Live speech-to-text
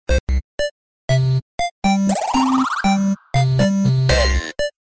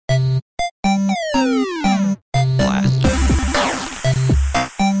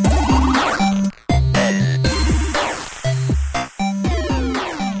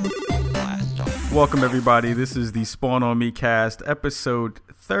Welcome, everybody. This is the Spawn on Me cast, episode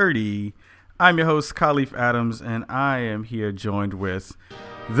 30. I'm your host, Khalif Adams, and I am here joined with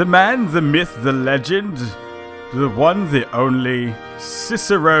the man, the myth, the legend, the one, the only,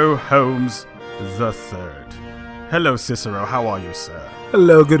 Cicero Holmes the Third. Hello, Cicero. How are you, sir?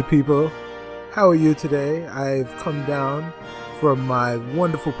 Hello, good people. How are you today? I've come down from my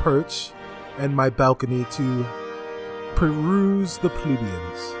wonderful perch and my balcony to peruse the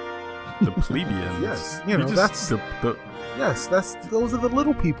plebeians. The plebeians? Yes, you know, those are the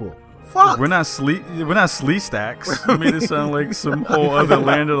little people. Fuck. We're not slee stacks. You made it sound like some whole other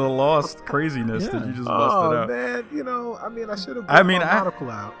land of the lost craziness that you just busted out. Oh man, I should have brought my monocle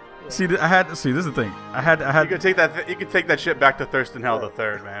out. This is the thing. You could take that shit back to Thurston Hell the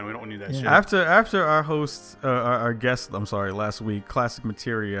Third, man. We don't need that shit. After our host, our guest, last week, Classic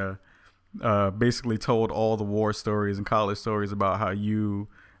Materia, basically told all the war stories and college stories about how you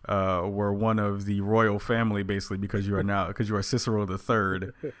were one of the royal family, basically because you are Cicero the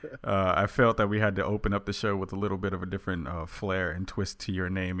Third. I felt that we had to open up the show with a little bit of a different flair and twist to your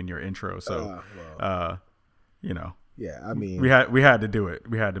name and your intro. So, yeah, I mean, we had to do it.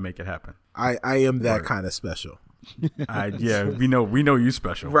 We had to make it happen. I am that kind of special. We know you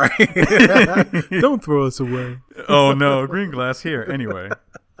special, right? Don't throw us away. Oh no, green glass here. Anyway,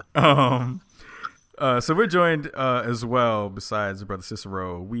 so we're joined as well. Besides Brother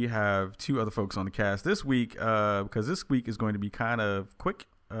Cicero, we have two other folks on the cast this week because this week is going to be kind of quick.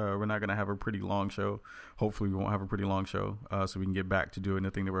 We're not going to have a pretty long show. Hopefully we won't have a pretty long show so we can get back to doing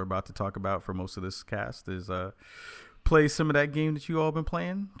the thing that we're about to talk about for most of this cast is play some of that game that you all been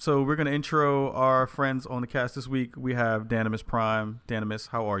playing. So we're going to intro our friends on the cast this week. We have Danimus Prime. Danimus,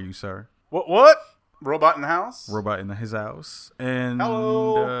 how are you, sir? What? Robot in the house? Robot in his house. And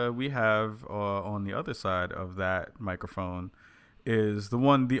we have on the other side of that microphone is the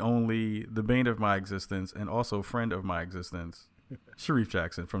one, the only, the bane of my existence and also friend of my existence, Sharif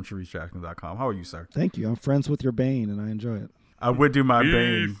Jackson from SharifJackson.com. How are you, sir? Thank you. I'm friends with your Bane, and I enjoy it. I would do my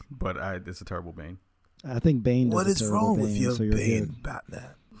Bane, but it's a terrible Bane. I think Bane does a terrible Bane. What is wrong with your Bane, good.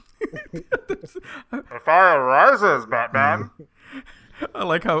 Batman? The fire rises, Batman. I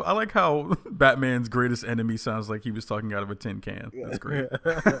like how Batman's greatest enemy sounds like he was talking out of a tin can. That's great.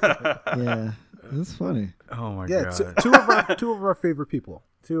 Yeah, that's funny. Oh my god. Two of our favorite people.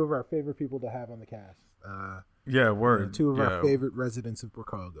 Two of our favorite people to have on the cast. Two of our favorite residents of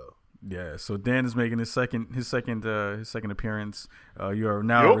Chicago. Yeah, so Dan is making his second appearance. You are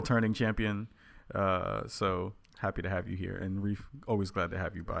now a returning champion. So happy to have you here, and Reef, always glad to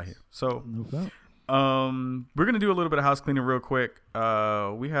have you by here. So, no problem. We're gonna do a little bit of house cleaning real quick.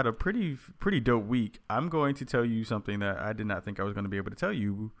 We had a pretty dope week. I'm going to tell you something that I did not think I was going to be able to tell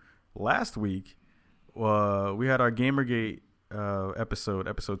you last week. We had our Gamergate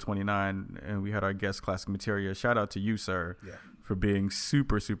episode 29, and we had our guest Classic Materia. Shout out to you, sir, for being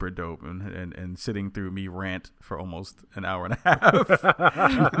super dope and sitting through me rant for almost an hour and a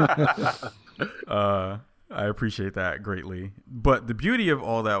half. I appreciate that greatly. But the beauty of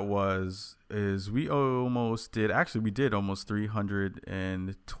all that is we did almost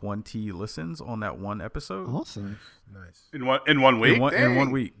 320 listens on that one episode. Awesome. Nice. In one week? In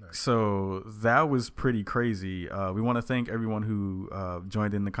 1 week. Nice. So that was pretty crazy. We want to thank everyone who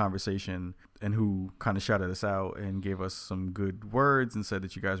joined in the conversation and who kind of shouted us out and gave us some good words and said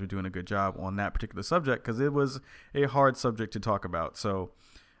that you guys were doing a good job on that particular subject because it was a hard subject to talk about. So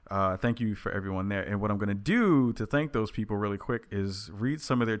thank you for everyone there. And what I'm going to do to thank those people really quick is read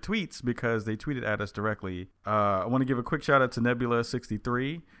some of their tweets because they tweeted at us directly. I want to give a quick shout out to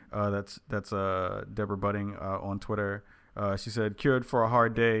Nebula63. That's Deborah Budding on Twitter. She said, cured for a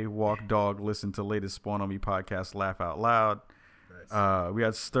hard day, walk dog, listen to latest Spawn on Me podcast, laugh out loud. Nice. We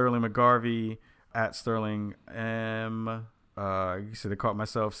had Sterling McGarvey at Sterling M. He said, I caught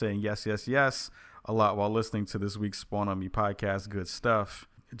myself saying yes a lot while listening to this week's Spawn on Me podcast. Good stuff.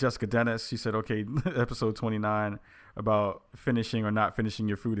 Jessica Dennis, she said, okay, episode 29 about finishing or not finishing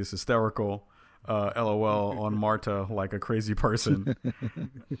your food is hysterical. LOL on Marta like a crazy person.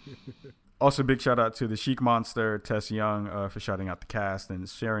 Also, big shout out to the Chic Monster, Tess Young, for shouting out the cast and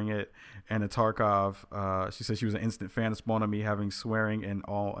sharing it. Anna Tarkov, she said she was an instant fan of Spawn on Me, having swearing and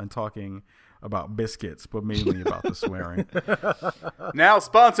talking about biscuits, but mainly about the swearing. Now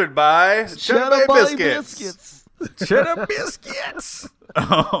sponsored by Cheddar Bay Biscuits. Cheddar biscuits.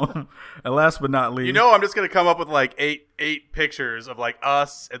 And last but not least, I'm just gonna come up with like eight pictures of like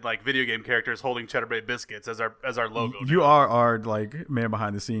us and like video game characters holding Cheddar Bay Biscuits as our logo. You are our like man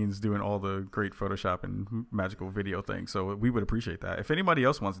behind the scenes doing all the great Photoshop and magical video things. So we would appreciate that. If anybody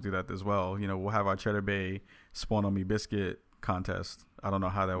else wants to do that as well, we'll have our Cheddar Bay Spawn on Me biscuit contest. I don't know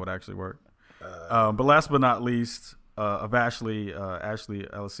how that would actually work. But last but not least, of Ashley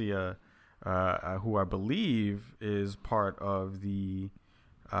Alicia, who I believe is part of the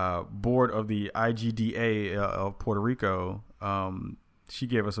board of the IGDA of Puerto Rico. She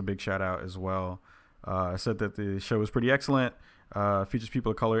gave us a big shout out as well. Said that the show was pretty excellent, features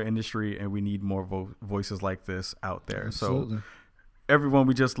people of color industry, and we need more voices like this out there. Absolutely. So everyone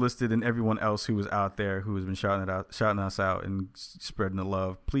we just listed and everyone else who was out there who has been shouting us out and spreading the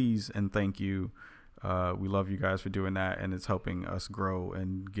love, please and thank you. We love you guys for doing that, and it's helping us grow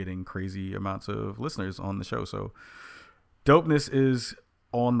and getting crazy amounts of listeners on the show. So dopeness is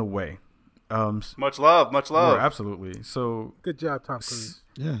on the way. Much love. Absolutely. So good job, Tom Cruise.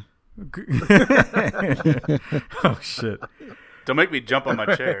 Yeah. Oh shit! Don't make me jump on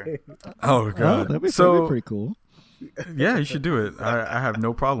my chair. Oh god! That'd be pretty cool. Yeah, you should do it. I have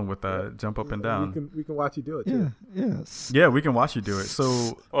no problem with that. Jump up and down. We can watch you do it too. Yes. Yeah, we can watch you do it.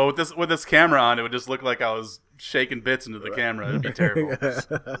 So, with this camera on, it would just look like I was shaking bits into the camera. It'd be terrible. It's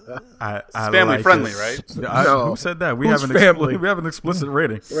family friendly, right? No. Who said that? We Who's have family? we have an explicit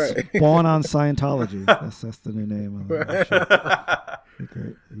rating. Right. Spawn on Scientology. That's the new name. Of the show.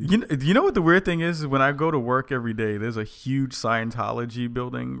 Great. You know what the weird thing is? When I go to work every day, there's a huge Scientology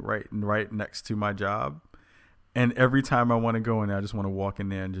building right next to my job. And every time I want to go in there, I just want to walk in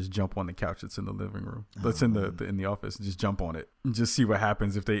there and just jump on the couch that's in the living room, that's in the office, and just jump on it and just see what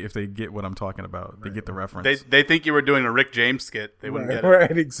happens if they get what I'm talking about. They get the reference. They think you were doing a Rick James skit. They wouldn't get it.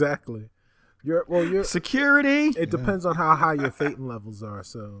 Right, exactly. You're security. It depends on how high your Thetan levels are.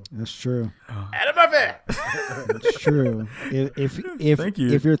 So That's true. Adam Murphy. That's true. If Thank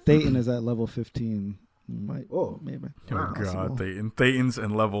you. if your Thetan is at level 15. Might maybe. Oh god, Thetans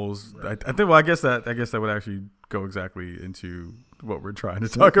and levels. I think. Well, I guess that would actually go exactly into what we're trying to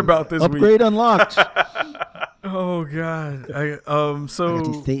talk about this week. Upgrade unlocked. Oh god. So I got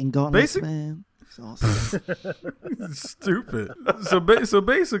these Thetan gauntlets, man. It's awesome. Stupid. So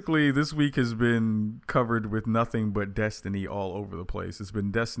basically, this week has been covered with nothing but Destiny all over the place. It's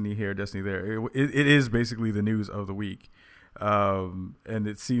been Destiny here, Destiny there. It is basically the news of the week. And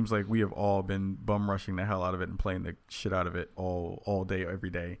it seems like we have all been bum rushing the hell out of it and playing the shit out of it all day, every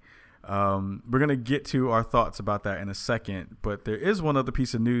day. We're going to get to our thoughts about that in a second, but there is one other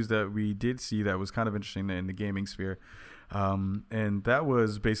piece of news that we did see that was kind of interesting in the gaming sphere. And that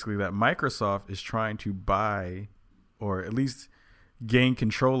was basically that Microsoft is trying to buy, or at least gain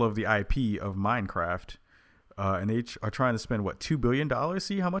control of the IP of Minecraft. And they are trying to spend $2 billion.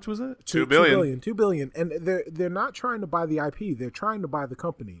 See, how much was it? $2 billion. $2 billion. And they're not trying to buy the IP. They're trying to buy the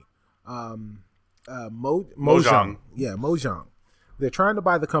company. Mojang. Yeah, Mojang. They're trying to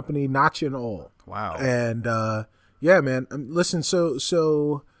buy the company, notch and all. Wow. And yeah, man. Listen. So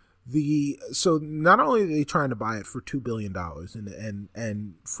not only are they trying to buy it for $2 billion,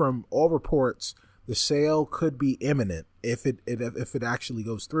 and from all reports, the sale could be imminent if it actually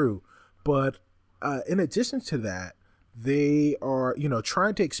goes through, but. In addition to that, they are,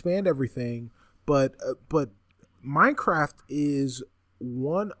 trying to expand everything, but Minecraft is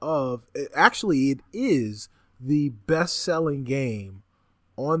it is the best-selling game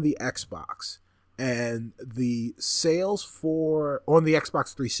on the Xbox, and the sales on the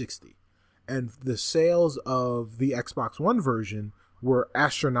Xbox 360, and the sales of the Xbox One version were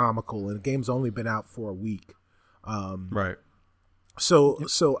astronomical, and the game's only been out for a week. Right.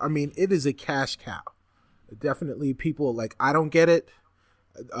 So I mean, it is a cash cow. Definitely, people I don't get it.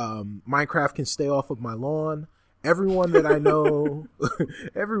 Minecraft can stay off of my lawn. Everyone that I know,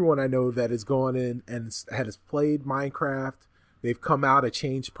 that has gone in and has played Minecraft, they've come out a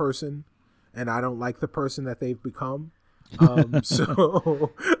changed person, and I don't like the person that they've become.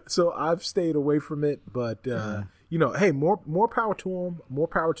 So I've stayed away from it. But hey, more power to them. More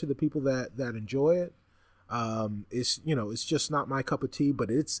power to the people that enjoy it. It's just not my cup of tea, but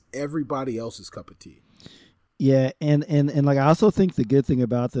it's everybody else's cup of tea. Yeah, and I also think the good thing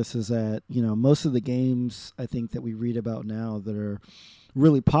about this is that, most of the games I think that we read about now that are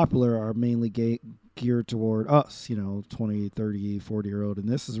really popular are mainly geared toward us, 20, 30, 40-year-old. And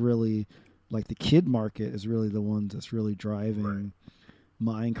this is really, the kid market is really the one that's really driving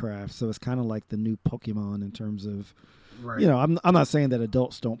Minecraft. So it's kind of like the new Pokemon in terms of, right. I'm not saying that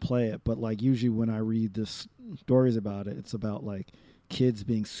adults don't play it, but usually when I read the stories about it, it's about kids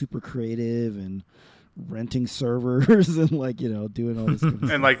being super creative and renting servers and doing all this kind of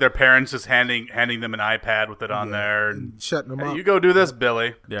and their parents just handing them an iPad with it on there and shutting them up. You go do this,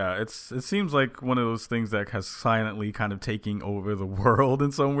 Billy. Yeah, it seems like one of those things that has silently kind of taking over the world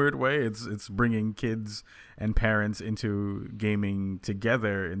in some weird way. It's bringing kids and parents into gaming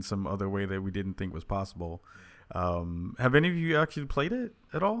together in some other way that we didn't think was possible. Have any of you actually played it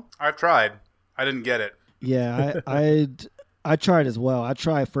at all? I've tried. I didn't get it. Yeah, I tried as well. I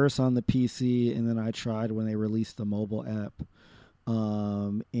tried first on the PC, and then I tried when they released the mobile app.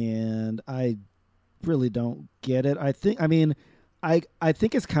 And I really don't get it. I think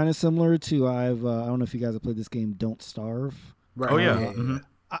it's kind of similar to I don't know if you guys have played this game, Don't Starve. Right. Oh yeah. Mm-hmm.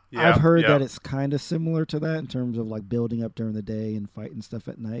 I've heard that it's kind of similar to that in terms of like building up during the day and fighting stuff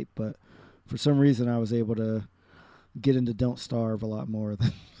at night. But for some reason, I was able to get into Don't Starve a lot more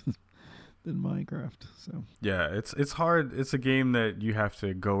than Minecraft. So yeah, it's hard. It's a game that you have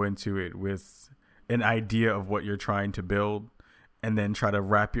to go into it with an idea of what you're trying to build, and then try to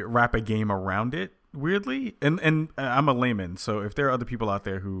wrap a game around it. Weirdly, and I'm a layman, so if there are other people out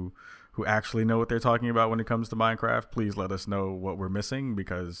there who actually know what they're talking about when it comes to Minecraft, please let us know what we're missing,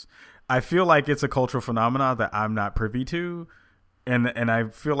 because I feel like it's a cultural phenomenon that I'm not privy to, and I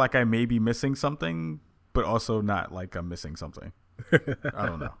feel like I may be missing something, but also not like I'm missing something. I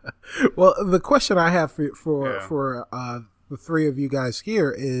don't know. Well, the question I have for the three of you guys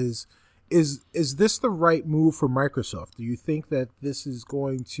here is this the right move for Microsoft? Do you think that this is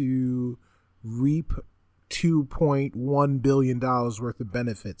going to reap $2.1 billion worth of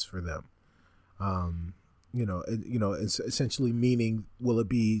benefits for them? Essentially meaning, will it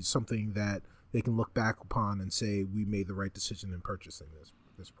be something that they can look back upon and say, we made the right decision in purchasing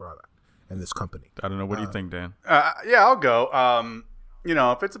this product and this company? I don't know. What do you think, Dan? Yeah, I'll go.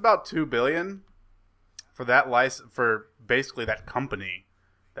 If it's about $2 billion for that license, for basically that company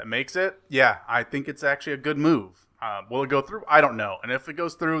that makes it, yeah, I think it's actually a good move. Will it go through? I don't know. And if it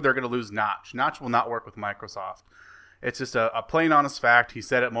goes through, they're going to lose Notch. Notch will not work with Microsoft. It's just a plain honest fact. He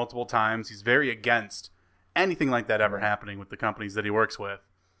said it multiple times. He's very against anything like that ever happening with the companies that he works with.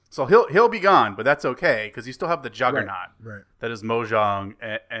 So he'll be gone, but that's okay, because you still have the juggernaut that is Mojang.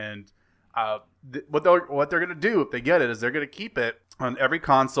 And what they're going to do if they get it is they're going to keep it on every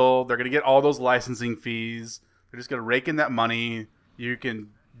console. They're going to get all those licensing fees. They're just going to rake in that money. You can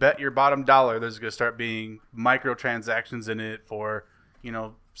bet your bottom dollar there's going to start being microtransactions in it for,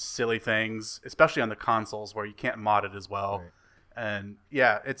 silly things, especially on the consoles where you can't mod it as well. Right. And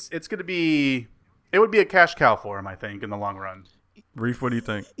yeah, it would be a cash cow for him, I think, in the long run. Reef, what do you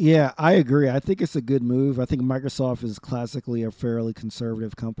think? Yeah, I agree. I think it's a good move. I think Microsoft is classically a fairly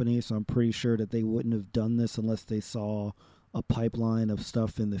conservative company, so I'm pretty sure that they wouldn't have done this unless they saw a pipeline of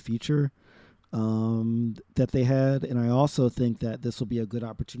stuff in the future that they had. And I also think that this will be a good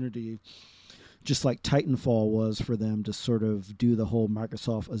opportunity, just like Titanfall was for them, to sort of do the whole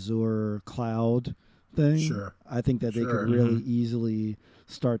Microsoft Azure cloud thing. Sure. I think that they could really easily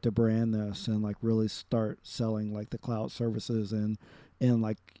start to brand this and like really start selling like the cloud services and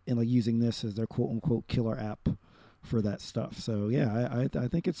using this as their quote unquote killer app for that stuff. So yeah, I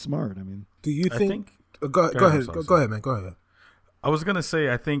think it's smart. I mean, do you think? Go ahead, man. Go ahead. I was going to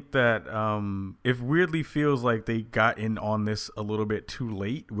say, I think that it weirdly feels like they got in on this a little bit too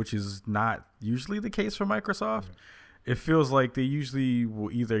late, which is not usually the case for Microsoft. It feels like they usually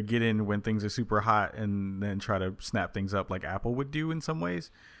will either get in when things are super hot and then try to snap things up like Apple would do in some ways.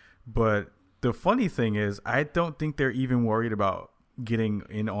 But the funny thing is, I don't think they're even worried about getting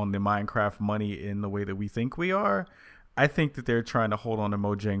in on the Minecraft money in the way that we think we are. I think that they're trying to hold on to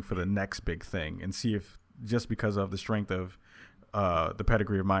Mojang for the next big thing and see if, just because of the strength of the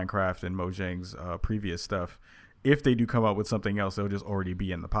pedigree of Minecraft and Mojang's previous stuff, if they do come up with something else, they'll just already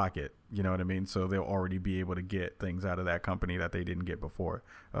be in the pocket. You know what I mean? So they'll already be able to get things out of that company that they didn't get before.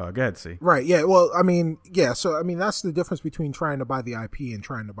 Go ahead, C. Right. Yeah. Well, I mean, yeah. So, I mean, that's the difference between trying to buy the IP and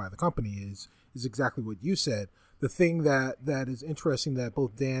trying to buy the company is exactly what you said. The thing that is interesting that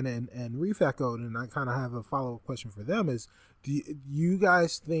both Dan and Reef echoed, and I kind of have a follow-up question for them, is do you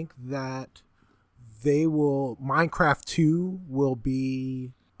guys think that Minecraft 2 will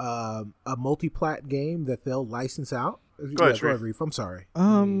be a multi-plat game that they'll license out? Go ahead, Reef. I'm sorry.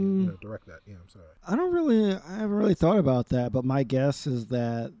 Direct that. Yeah, I'm sorry. I haven't really thought about that, but my guess is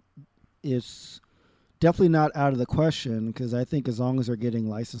that it's definitely not out of the question, because I think as long as they're getting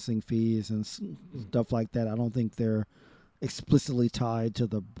licensing fees and stuff like that, I don't think they're explicitly tied to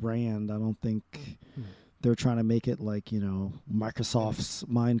the brand. I don't think they're trying to make it like, Microsoft's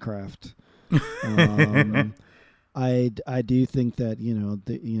Minecraft. I do think that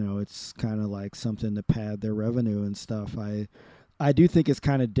it's kind of like something to pad their revenue and stuff. I do think it's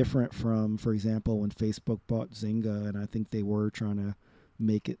kind of different from, for example, when Facebook bought Zynga, and I think they were trying to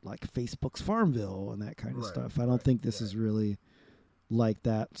make it like Facebook's Farmville and that kind of stuff. I don't think this is really like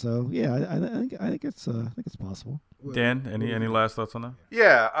that. So yeah, I think it's possible. Dan, any last thoughts on that?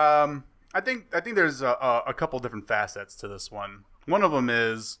 Yeah, I think there's a couple different facets to this one. One of them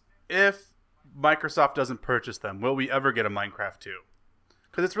is, if Microsoft doesn't purchase them, will we ever get a Minecraft 2?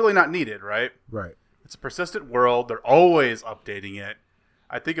 because it's really not needed, right? Right. It's a persistent world. They're always updating it.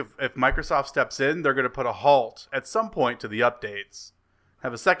 I think if Microsoft steps in, they're going to put a halt at some point to the updates.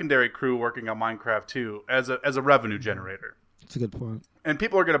 Have a secondary crew working on Minecraft 2 as a revenue generator. That's a good point. And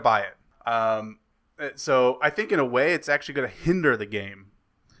people are going to buy it. So I think in a way it's actually going to hinder the game.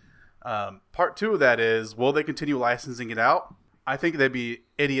 Part 2 of that is, will they continue licensing it out? I think they'd be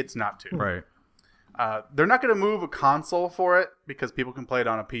idiots not to. Right. They're not going to move a console for it because people can play it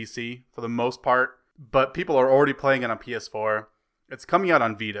on a PC for the most part. But people are already playing it on PS4. It's coming out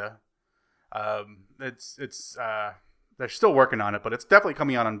on Vita. They're still working on it, but it's definitely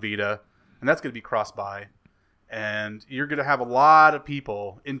coming out on Vita, and that's going to be cross-buy. And you're going to have a lot of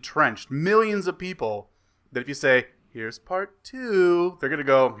people entrenched, millions of people, that if you say, here's part 2, they're going to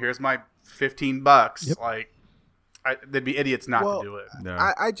go, here's my $15. Yep. Like, they'd be idiots not to do it. No.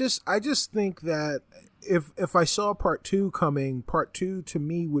 I just think that if I saw part 2 coming, part 2 to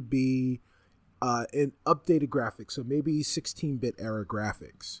me would be an updated graphics, so maybe 16-bit era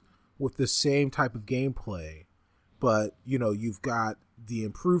graphics with the same type of gameplay, but you've got the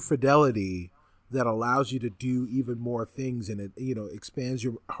improved fidelity that allows you to do even more things, and it expands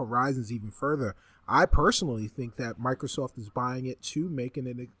your horizons even further. I personally think that Microsoft is buying it to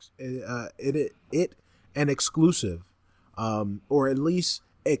making it an exclusive, or at least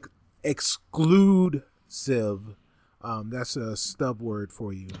exclusive. That's a stub word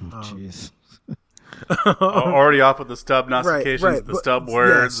for you. Jeez. Already off with the stub notifications, right. the stub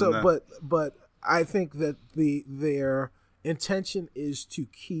words. Yeah, so, but I think that their intention is to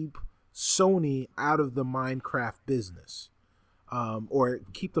keep Sony out of the Minecraft business, or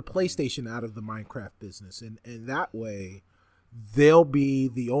keep the PlayStation out of the Minecraft business, and that way they'll be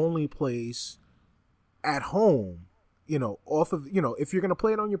the only place at home, off of, if you're going to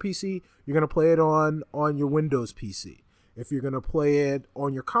play it on your PC, you're going to play it on your Windows PC. If you're going to play it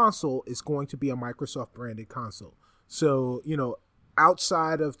on your console, it's going to be a Microsoft branded console. So,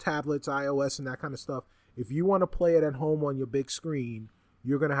 outside of tablets, iOS, and that kind of stuff, if you want to play it at home on your big screen,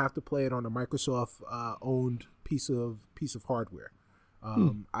 you're going to have to play it on a Microsoft owned piece of hardware.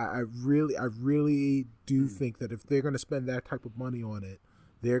 I really do think that if they're going to spend that type of money on it,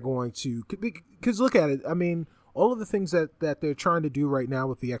 they're going to, because look at it. I mean, all of the things that they're trying to do right now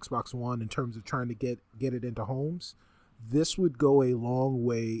with the Xbox One in terms of trying to get it into homes, this would go a long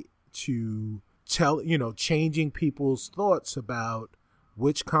way to changing people's thoughts about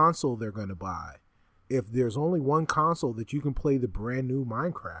which console they're going to buy. If there's only one console that you can play the brand new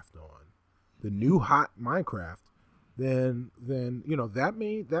Minecraft on, the new hot Minecraft, then that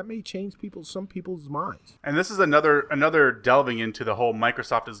may change some people's minds. And this is another delving into the whole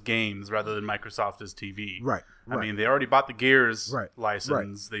Microsoft is games rather than Microsoft is TV. Right. I mean, they already bought the Gears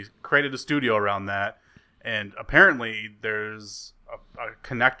license. They created a studio around that, and apparently there's a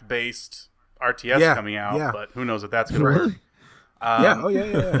Kinect-based RTS coming out, but who knows if that's going to work. Yeah.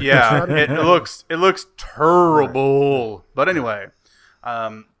 Yeah, it looks terrible. Right. But anyway,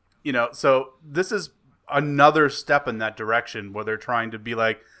 so this is another step in that direction where they're trying to be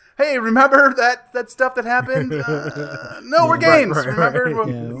like, hey, remember that stuff that happened? No, we're games. Remember?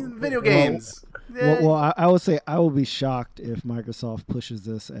 We're video games. Well, I would say I will be shocked if Microsoft pushes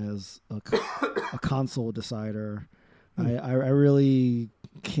this as a console decider. I really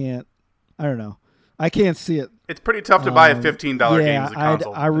can't. I don't know. I can't see it. It's pretty tough to buy a $15 game as a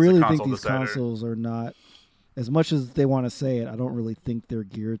console. I really think these consoles are not, as much as they want to say it, I don't really think they're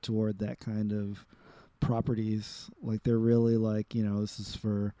geared toward that kind of properties. Like, they're really like, this is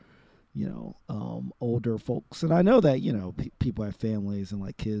for, older folks. And I know that, people have families and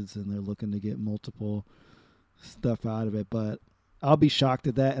like kids and they're looking to get multiple stuff out of it. But I'll be shocked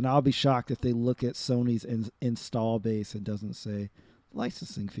at that. And I'll be shocked if they look at Sony's install base and doesn't say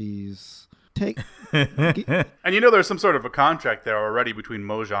licensing fees. And there's some sort of a contract there already between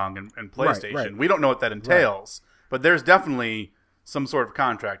Mojang and PlayStation. Right. We don't know what that entails, but there's definitely some sort of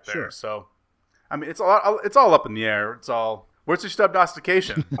contract there. Sure. So, I mean, it's all up in the air. It's all, where's your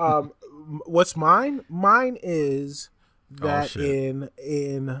stubnostication? What's mine? Mine is that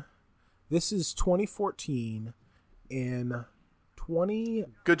in this is 2014 in 20.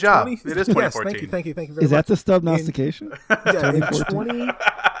 Good job. 20, it is 2014. Yes, thank you very much. Is that the stubnostication?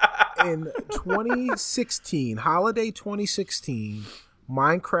 In 2016, holiday 2016,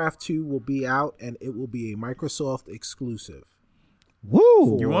 Minecraft 2 will be out, and it will be a Microsoft exclusive.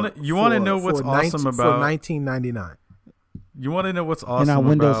 Woo! You want to know what's awesome about for $19.99? You want to know what's awesome and on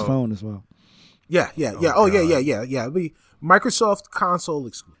Windows about Phone as well. Yeah. It'll be Microsoft console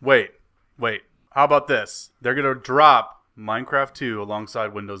exclusive. Wait. How about this? They're gonna drop Minecraft 2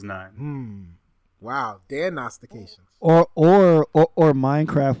 alongside Windows 9. Wow, Dan nostications. Or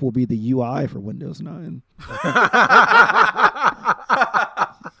Minecraft will be the UI for Windows 9.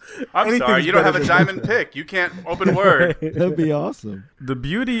 I'm sorry, you don't have a diamond pick. You can't open Word. That'd be awesome. The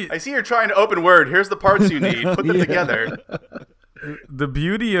beauty I see you're trying to open Word. Here's the parts you need. Put them together. The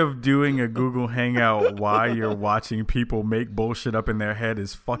beauty of doing a Google Hangout while you're watching people make bullshit up in their head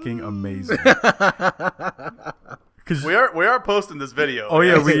is fucking amazing. We are posting this video. Oh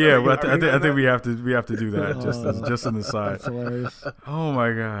yeah, I think we have to do that just on the side. That's hilarious. Oh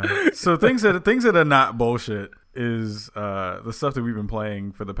my god! So things that are not bullshit is the stuff that we've been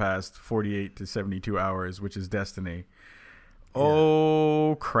playing for the past 48 to 72 hours, which is Destiny. Yeah.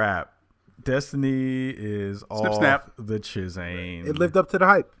 Oh crap! Destiny is off the chisane. It lived up to the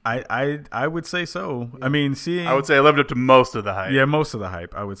hype. I would say so. I mean, I would say it lived up to most of the hype. Yeah, most of the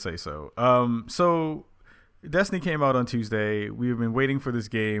hype. I would say so. So Destiny came out on Tuesday. We've been waiting for this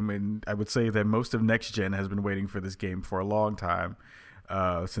game, and I would say that most of next gen has been waiting for this game for a long time,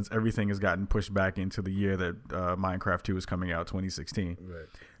 since everything has gotten pushed back into the year that Minecraft 2 is coming out, 2016.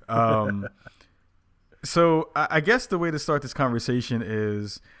 Right. So I guess the way to start this conversation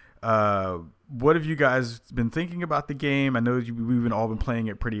is, what have you guys been thinking about the game? I know we've all been playing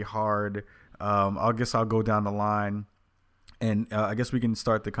it pretty hard. I guess I'll go down the line, and I guess we can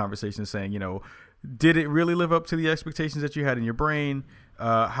start the conversation saying, did it really live up to the expectations that you had in your brain?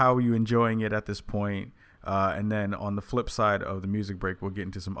 How are you enjoying it at this point? And then on the flip side of the music break, we'll get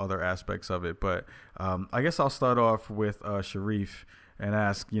into some other aspects of it. But I guess I'll start off with Sharif and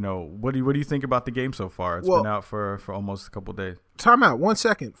ask, what do you think about the game so far? It's been out for almost a couple of days. Time out. 1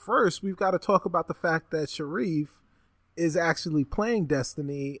 second. First, we've got to talk about the fact that Sharif is actually playing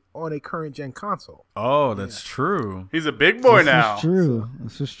Destiny on a current gen console. Oh, that's true. He's a big boy now.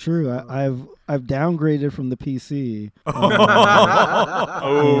 This is true. I've downgraded from the PC.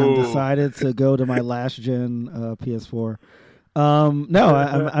 And decided to go to my last gen PS4.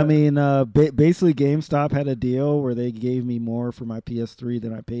 I mean, basically GameStop had a deal where they gave me more for my PS3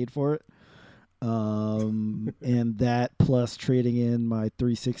 than I paid for it. And that plus trading in my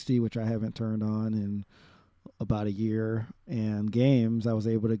 360, which I haven't turned on in about a year, and games, I was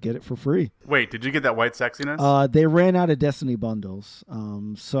able to get it for free. Wait, did you get that white sexiness? They ran out of Destiny bundles,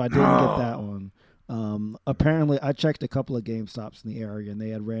 so I didn't get that one. Apparently, I checked a couple of GameStops in the area, and they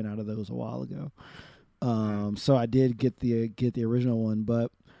had ran out of those a while ago. So I did get the original one,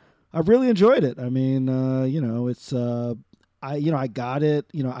 but I really enjoyed it. I mean, it's I got it.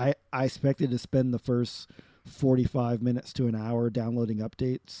 I expected to spend the first 45 minutes to an hour downloading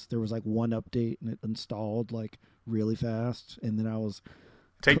updates. There was like one update and it installed like really fast, and then I was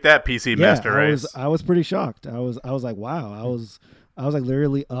take that PC Master Race. I was pretty shocked. I was like, wow. I was like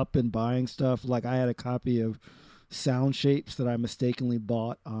literally up and buying stuff. Like I had a copy of Sound Shapes that I mistakenly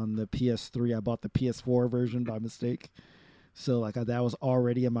bought on the PS3. I bought the PS4 version by mistake, so like that was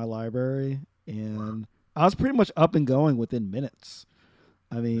already in my library, and I was pretty much up and going within minutes.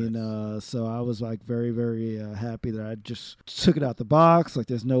 I mean, so I was like very, very happy that I just took it out the box. Like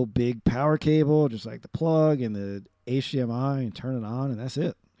there's no big power cable, just like the plug and the HDMI and turn it on, and that's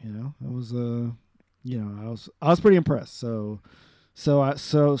it. It was, I was pretty impressed. So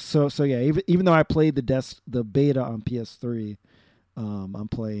yeah. Even though I played the beta on PS3, I'm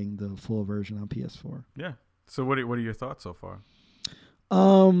playing the full version on PS4. Yeah. So what are your thoughts so far?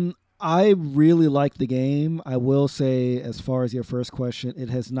 I really like the game. I will say, as far as your first question, it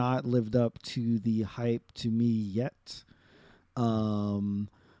has not lived up to the hype to me yet. Though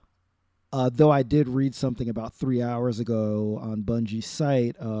I did read something about 3 hours ago on Bungie's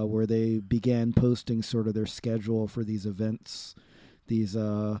site where they began posting sort of their schedule for these events, these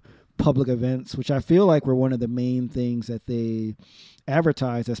public events, which I feel like were one of the main things that they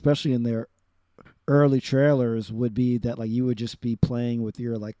advertised, especially in their early trailers, would be that like you would just be playing with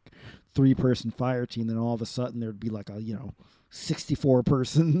your like 3-person fire team, then all of a sudden there'd be like a 64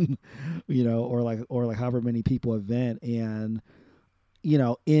 person or like however many people event. And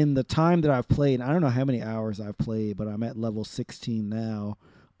in the time that I've played, I don't know how many hours I've played, but I'm at level 16 now.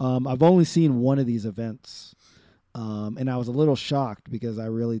 I've only seen one of these events, and I was a little shocked because I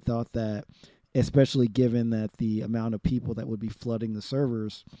really thought that, especially given that the amount of people that would be flooding the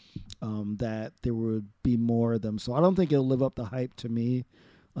servers, that there would be more of them. So I don't think it'll live up the hype to me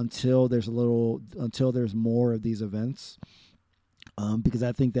until there's more of these events, because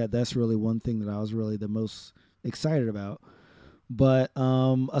I think that's really one thing that I was really the most excited about. But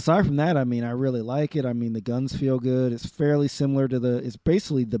aside from that, I mean, I really like it. I mean, the guns feel good. It's fairly similar to it's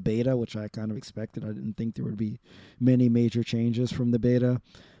basically the beta, which I kind of expected. I didn't think there would be many major changes from the beta.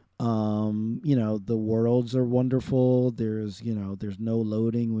 The worlds are wonderful. There's no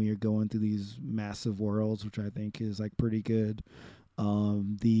loading when you're going through these massive worlds, which I think is like pretty good.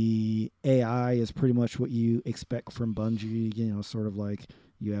 The AI is pretty much what you expect from Bungie, sort of like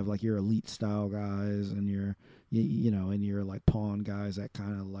you have like your elite style guys and your like pawn guys that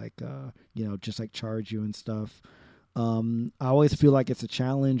kind of like, just like charge you and stuff. I always feel like it's a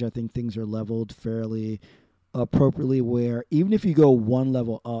challenge. I think things are leveled fairly appropriately where even if you go one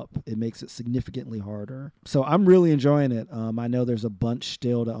level up, it makes it significantly harder. So I'm really enjoying it. I know there's a bunch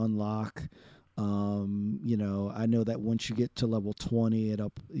still to unlock. I know that once you get to level 20,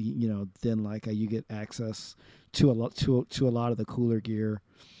 then like you get access to a lot of the cooler gear.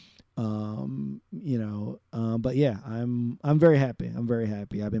 But yeah, I'm very happy. I'm very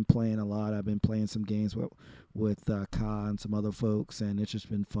happy. I've been playing a lot. I've been playing some games with Ka and some other folks, and it's just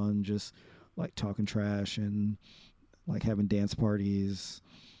been fun, just like talking trash and like having dance parties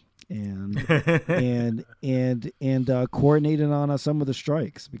and coordinating on some of the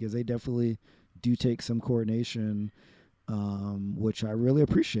strikes, because they definitely do take some coordination, which I really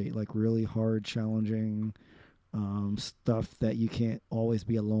appreciate, like really hard, challenging stuff that you can't always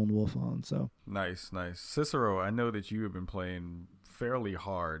be a lone wolf on. So nice. Cicero, I know that you have been playing fairly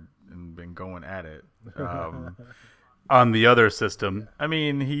hard and been going at it. On the other system. I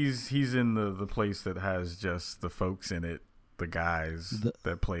mean, he's in the place that has just the folks in it, the guys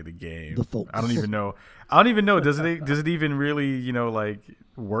that play the game. The folks. I don't even know. Does it even really, like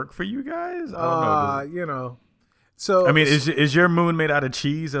work for you guys? I don't know. So I mean, is your moon made out of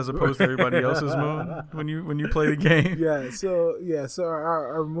cheese as opposed to everybody else's moon when you play the game? So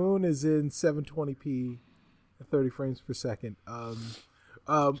our moon is in 720p, 30 frames per second.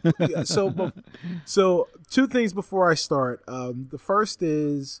 So two things before I start. The first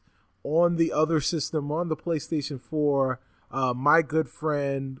is on the other system, on the PlayStation 4. My good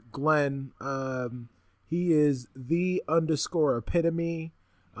friend Glenn, he is the _epitome.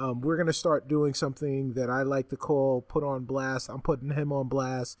 We're going to start doing something that I like to call put on blast. I'm putting him on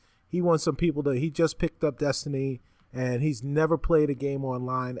blast. He wants some people he just picked up Destiny, and he's never played a game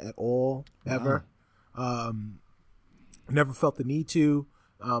online at all, ever. Wow. Never felt the need to.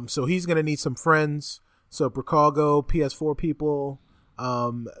 So he's going to need some friends. So Bricago, PS4 people,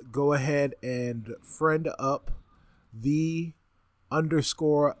 go ahead and friend up the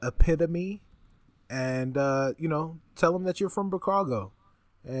 _epitome and, tell him that you're from Bricago.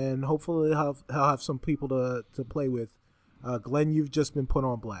 And hopefully he'll have some people to play with. Glenn, you've just been put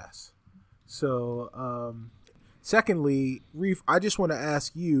on blast. So, secondly, Reef, I just want to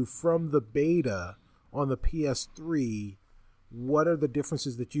ask you, from the beta on the PS3, what are the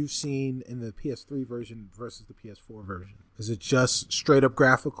differences that you've seen in the PS3 version versus the PS4 version? Is it just straight up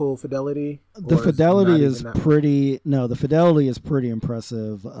graphical fidelity? The fidelity is pretty. No, the fidelity is pretty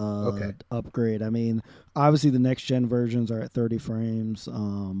impressive. Okay. Upgrade. I mean, obviously the next gen versions are at 30 frames.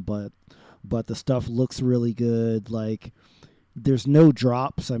 But the stuff looks really good. Like, there's no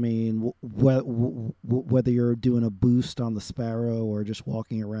drops. I mean, whether you're doing a boost on the Sparrow or just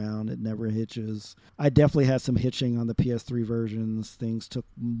walking around, it never hitches. I definitely had some hitching on the PS3 versions. Things took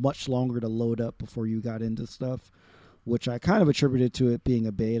much longer to load up before you got into stuff, which I kind of attributed to it being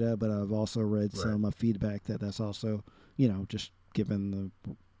a beta, but I've also read some feedback that's also, just given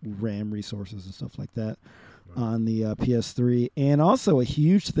the RAM resources and stuff like that on the PS3. And also a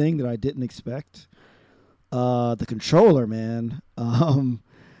huge thing that I didn't expect, the controller, man.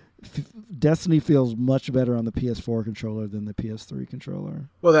 Destiny feels much better on the PS4 controller than the PS3 controller.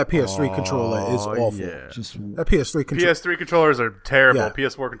 Well, that PS3 controller is awful. Yeah. That PS3 controllers are terrible. Yeah.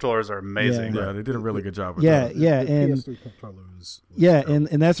 PS4 controllers are amazing. Yeah, they did a really good job with that. The And PS3 controller was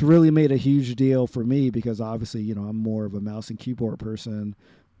and that's really made a huge deal for me because obviously, I'm more of a mouse and keyboard person.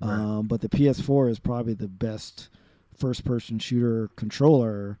 Right. But the PS4 is probably the best first-person shooter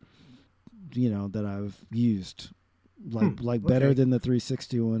controller, that I've used. Like better than the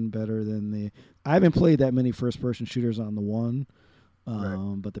 360 one, better than the. I haven't played that many first-person shooters on the one,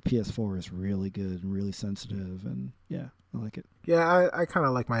 but the PS4 is really good and really sensitive, and yeah, I like it. Yeah, I kind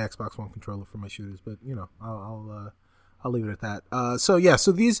of like my Xbox One controller for my shooters, but I'll leave it at that. So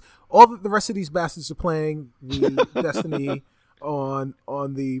the rest of these bastards are playing the Destiny on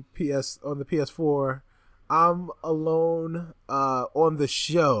the PS4. I'm alone on the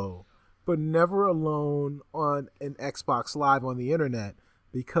show, but never alone on an Xbox Live on the internet,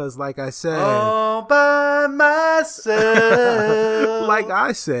 because like I said, all by myself.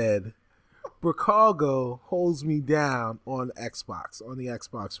 Bricago holds me down on the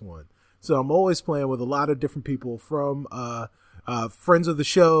Xbox One. So I'm always playing with a lot of different people from friends of the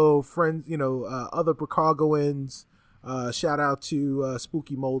show, other Bricagoans, Shout out to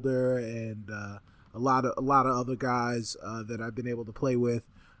Spooky Molder and a lot of other guys that I've been able to play with.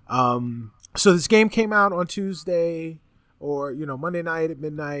 So this game came out on Tuesday, or Monday night at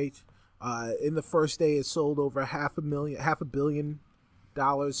midnight. In the first day, it sold over $500 million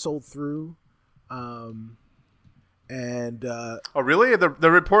sold through. Oh, really?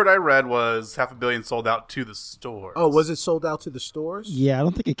 The report I read was $500 million sold out to the stores. Oh, was it sold out to the stores? Yeah, I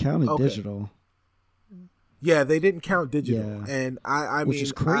don't think it counted digital. Yeah, they didn't count digital, Yeah. and I Which mean,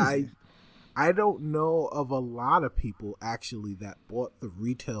 is crazy. I don't know of a lot of people actually that bought the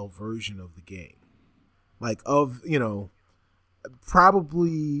retail version of the game. Like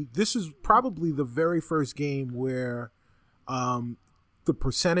probably this is probably the very first game where the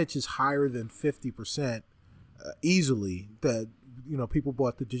percentage is higher than 50% easily that people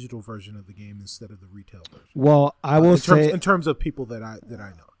bought the digital version of the game instead of the retail version. Well, I will say in terms of people that I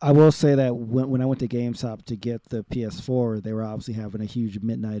know. I will say that when I went to GameStop to get the PS4, they were obviously having a huge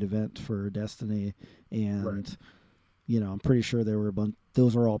midnight event for Destiny, and Right. I'm pretty sure there were a bunch.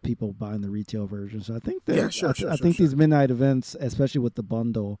 Those are all people buying the retail version. So I think that Yeah, I think these midnight events, especially with the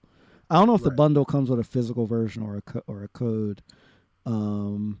bundle, I don't know if the Right. bundle comes with a physical version or a code.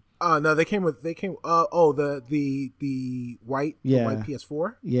 No, they came the white Yeah. the white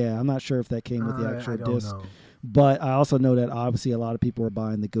PS4. Yeah, I'm not sure if that came with the actual I don't disc. know. But I also know that obviously a lot of people were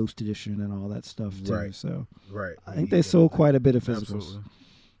buying the Ghost Edition and all that stuff too. Right. So Right. I think they sold quite a bit of physicals. Absolutely.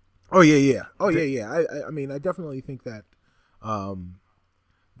 Oh yeah. Oh yeah. I mean, I definitely think that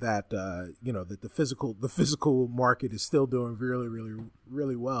that the physical market is still doing really, really,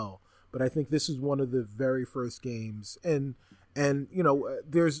 really well. But I think this is one of the very first games, and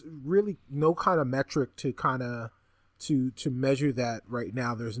there's really no kind of metric to to measure that right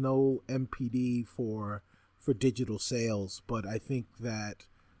now. There's no MPD for digital sales, but I think that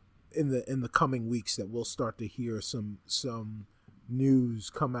in the coming weeks that we'll start to hear some news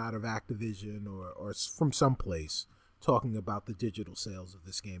come out of Activision or from someplace talking about the digital sales of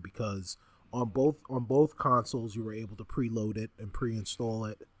this game, because on both consoles you were able to preload it and pre-install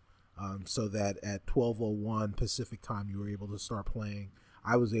it, so that at 12:01 Pacific time you were able to start playing.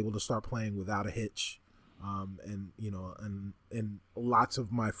 I was able to start playing without a hitch. And lots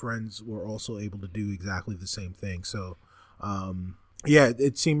of my friends were also able to do exactly the same thing. So,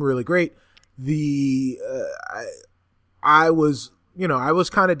 it seemed really great. I was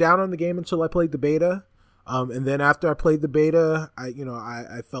kind of down on the game until I played the beta. And then after I played the beta,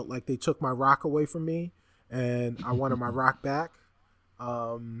 I felt like they took my rock away from me, and I wanted my rock back.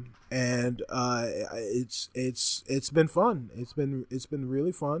 It's been fun. It's been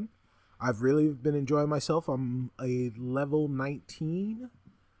really fun. I've really been enjoying myself. I'm a level 19.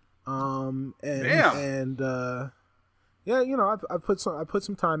 Damn. I've put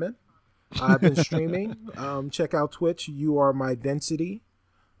some time in. I've been streaming. Check out Twitch. You are my density.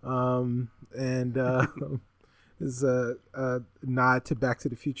 Is a nod to Back to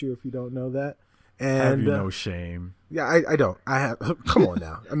the Future if you don't know that. And Have you no shame? Yeah, I don't. I have. Come on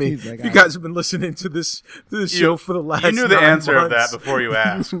now. I mean, He's like, you guys have been listening to this show for the last. You knew the 9 answer of that months. before you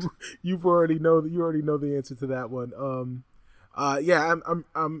asked. You already know the answer to that one.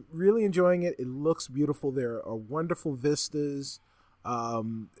 I'm really enjoying it. It looks beautiful. There are wonderful vistas.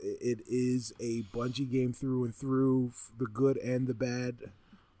 It is a Bungie game through and through, the good and the bad.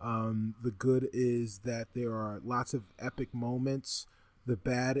 The good is that there are lots of epic moments. The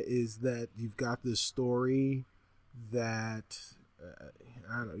bad is that you've got this story that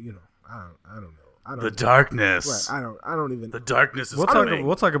I don't know. The darkness. Right. I don't even. The darkness is We'll coming.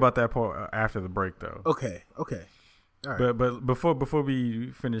 talk about that part after the break, though. Okay. All right. But before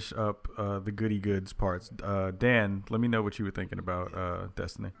we finish up the goody goods parts, Dan, let me know what you were thinking about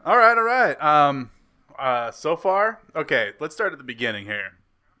Destiny. All right. So far, okay, let's start at the beginning here.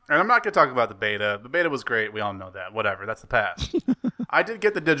 And I'm not going to talk about the beta. The beta was great. We all know that. Whatever. That's the past. I did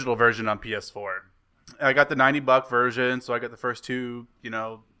get the digital version on PS4. I got the $90 version, so I got the first 2,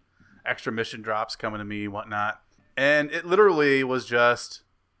 extra mission drops coming to me, whatnot. And it literally was just,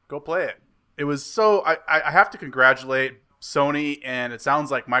 go play it. It was so... I have to congratulate Sony, and it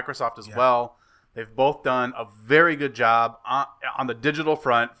sounds like Microsoft as well. They've both done a very good job on the digital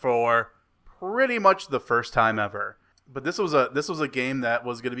front for pretty much the first time ever. But this was a game that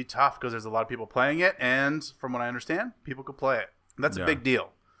was going to be tough because there's a lot of people playing it, and from what I understand, people could play it. And that's a big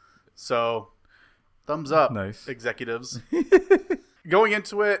deal. So, thumbs up, Nice. executives. Going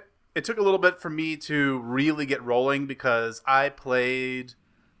into it, it took a little bit for me to really get rolling because I played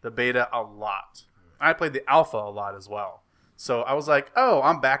the beta a lot. I played the alpha a lot as well. So I was like, oh,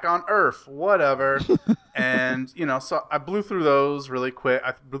 I'm back on Earth, whatever. And, so I blew through those really quick.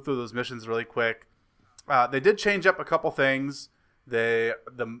 I blew through those missions really quick. They did change up a couple things. The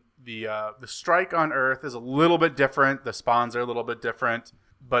strike on Earth is a little bit different. The spawns are a little bit different,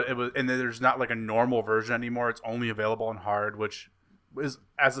 but there's not like a normal version anymore. It's only available on hard, which is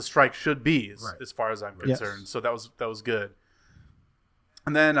as the strike should be, as far as I'm concerned. Yes. So that was good.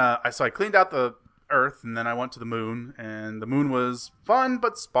 And then I cleaned out the Earth, and then I went to the moon, and the moon was fun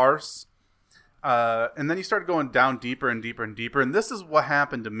but sparse. And then you started going down deeper and deeper and deeper, and this is what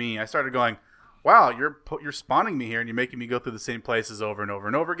happened to me. I started going, wow, you're spawning me here, and you're making me go through the same places over and over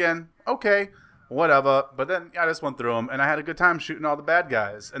and over again. Okay, whatever. But then I just went through them, and I had a good time shooting all the bad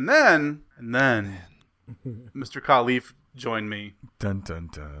guys. And then Mr. Khalif joined me. Dun, dun,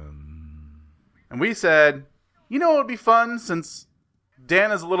 dun. And we said, you know what would be fun, since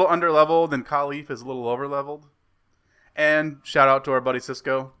Dan is a little under-leveled and Khalif is a little over-leveled? And shout out to our buddy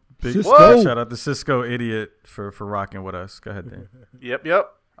Cisco. Shout out to Cisco Idiot for rocking with us. Go ahead, Dan. Yep.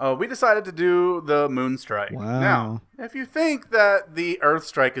 We decided to do the Moon Strike. Wow. Now, if you think that the Earth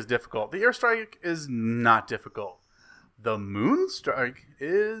Strike is difficult, the Earth Strike is not difficult. The Moon Strike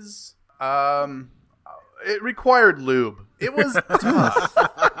is... it required lube. It was tough.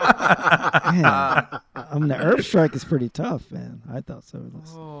 The Earth Strike is pretty tough, man. I thought so.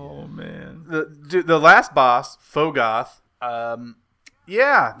 Oh, man. The last boss, Fogoth,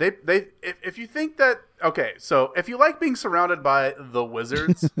 yeah, if you think that, okay, so if you like being surrounded by the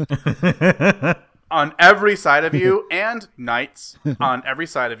wizards on every side of you, and knights on every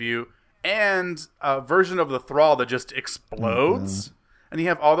side of you, and a version of the Thrall that just explodes, and you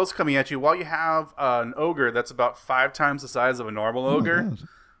have all those coming at you, while you have an ogre that's about 5 times the size of a normal ogre,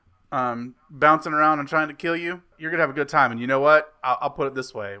 bouncing around and trying to kill you, you're going to have a good time. And you know what? I'll put it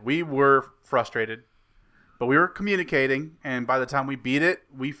this way. We were frustrated, but we were communicating, and by the time we beat it,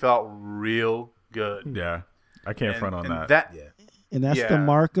 we felt real good. Yeah, I can't front on that. And that's the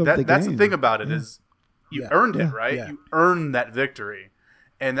mark of the game. That's the thing about it is you earned it, right? Yeah. You earned that victory,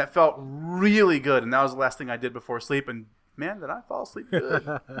 and that felt really good. And that was the last thing I did before sleep, and man, did I fall asleep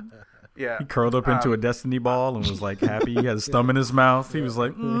good. Yeah. He curled up into a Destiny ball and was like happy. He had his thumb in his mouth. He was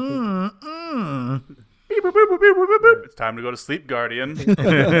like, It's time to go to sleep, Guardian.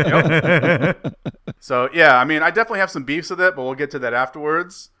 So, yeah, I mean, I definitely have some beefs with it, but we'll get to that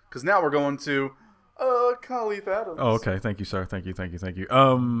afterwards. Because now we're going to Khalif Adams. Oh, okay. Thank you, sir. Thank you.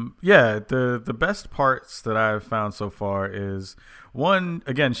 Yeah, the best parts that I've found so far is, one,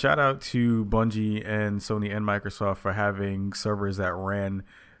 again, shout out to Bungie and Sony and Microsoft for having servers that ran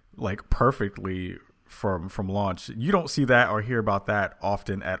like perfectly from launch. You don't see that or hear about that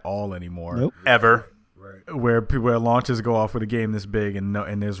often at all anymore. Nope. Ever. Right. Where launches go off with a game this big and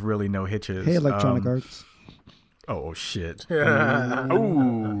there's really no hitches. Hey, Electronic Arts. Oh shit.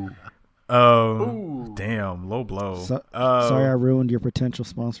 Ooh. Damn, low blow. Sorry, I ruined your potential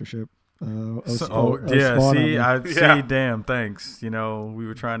sponsorship. Damn, thanks. You know, we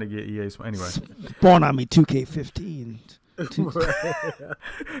were trying to get EA. Anyway, Spawn on me 2K15.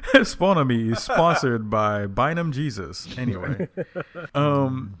 Spawn on me is sponsored by Bynum Jesus. Anyway,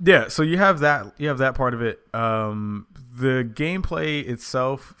 yeah. So you have that part of it. The gameplay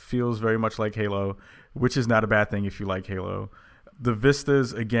itself feels very much like Halo, which is not a bad thing if you like Halo. The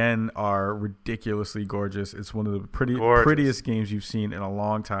vistas again are ridiculously gorgeous. It's one of the prettiest games you've seen in a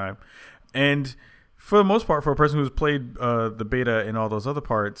long time, and for the most part, for a person who's played the beta and all those other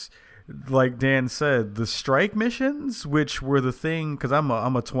parts, like Dan said, the strike missions, which were the thing, because I'm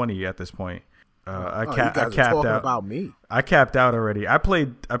a 20 at this point. I capped out. About me. I capped out already. I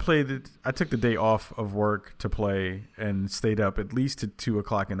took the day off of work to play and stayed up at least to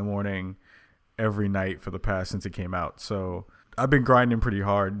 2:00 in the morning every night for the past since it came out. So I've been grinding pretty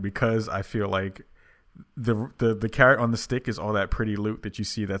hard because I feel like the carrot on the stick is all that pretty loot that you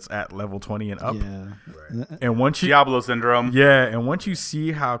see that's at level 20 and up. Yeah. Right. And once you Diablo syndrome. Yeah, and once you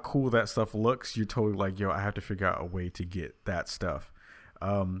see how cool that stuff looks, you're totally like, yo, I have to figure out a way to get that stuff.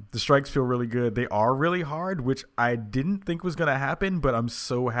 The strikes feel really good. They are really hard, which I didn't think was gonna happen, but I'm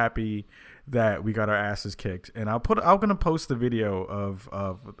so happy that we got our asses kicked. And I'm gonna post the video of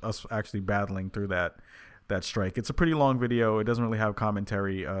us actually battling through that strike. It's a pretty long video. It doesn't really have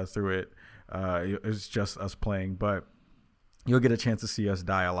commentary through it. It's just us playing, but you'll get a chance to see us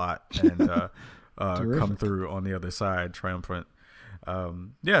die a lot and come through on the other side triumphant.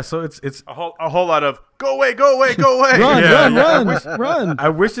 Yeah, so it's a whole lot of go away, run. I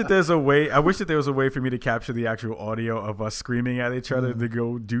wish that there was a way for me to capture the actual audio of us screaming at each other to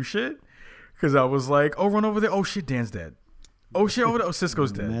go do shit, because I was like, oh, run over there. Oh shit, Dan's dead. Oh shit! Oh,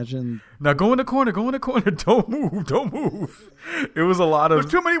 Cisco's dead. Imagine. Now go in the corner. Go in the corner. Don't move. Don't move. It was a lot of.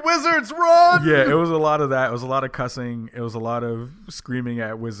 There's too many wizards. Run! Yeah, it was a lot of that. It was a lot of cussing. It was a lot of screaming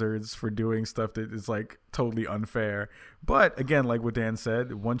at wizards for doing stuff that is like totally unfair. But again, like what Dan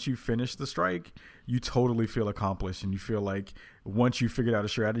said, once you finish the strike, you totally feel accomplished, and you feel like once you figured out a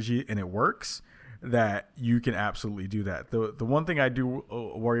strategy and it works, that you can absolutely do that. The one thing I do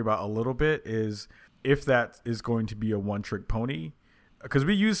worry about a little bit is if that is going to be a one-trick pony, because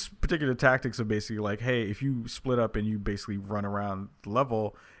we use particular tactics of basically like, hey, if you split up and you basically run around the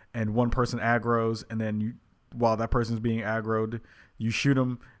level and one person aggroes, and then you, while that person's being aggroed, you shoot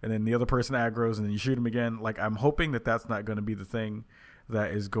them, and then the other person aggroes, and then you shoot them again. Like, I'm hoping that that's not going to be the thing that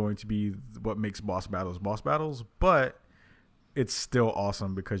is going to be what makes boss battles, but it's still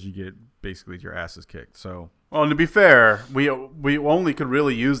awesome because you get basically your asses kicked. So, well, and to be fair, we only could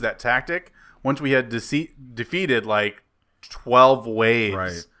really use that tactic once we had defeated like 12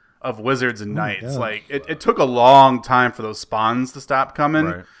 waves of wizards and knights. Like it took a long time for those spawns to stop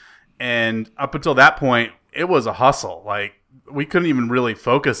coming, and up until that point, it was a hustle. Like we couldn't even really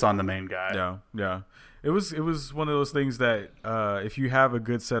focus on the main guy. Yeah. It was one of those things that if you have a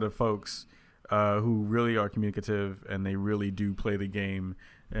good set of folks who really are communicative and they really do play the game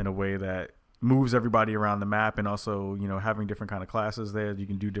in a way that moves everybody around the map, and also, you know, having different kind of classes there, you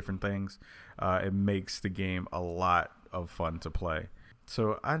can do different things. It makes the game a lot of fun to play.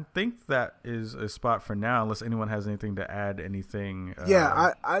 So I think that is a spot for now, unless anyone has anything to add. Anything?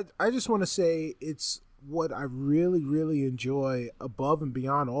 I just want to say it's what I really, really enjoy above and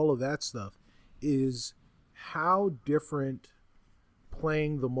beyond all of that stuff is how different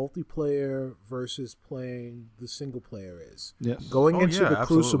playing the multiplayer versus playing the single player is. Yes. Going into the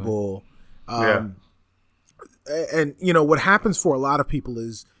absolutely. Crucible. And you know what happens for a lot of people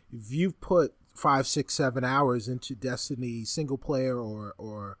is if you've put 5, 6, 7 hours into Destiny single player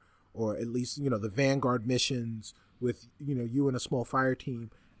or at least, you know, the Vanguard missions with, you know, you and a small fire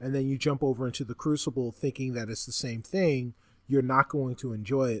team, and then you jump over into the Crucible thinking that it's the same thing, you're not going to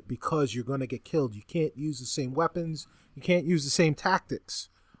enjoy it because you're going to get killed. You can't use the same weapons. You can't use the same tactics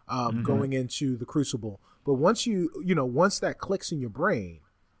going into the Crucible. But once once that clicks in your brain,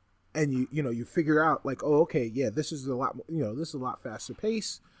 and you figure out like, oh, okay, yeah, this is a lot faster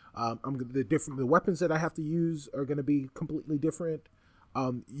pace. The weapons that I have to use are going to be completely different.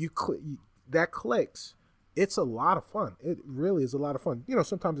 That clicks. It's a lot of fun. It really is a lot of fun. You know,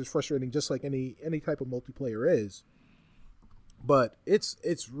 sometimes it's frustrating, just like any type of multiplayer is. But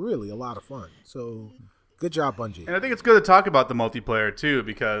it's really a lot of fun. So good job, Bungie. And I think it's good to talk about the multiplayer too,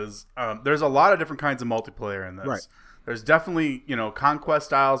 because there's a lot of different kinds of multiplayer in this. Right. There's definitely, you know, conquest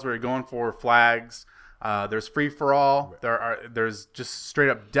styles where you're going for flags. There's free for all. There's just straight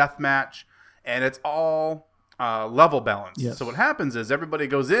up deathmatch, and it's all level balanced. Yes. So what happens is everybody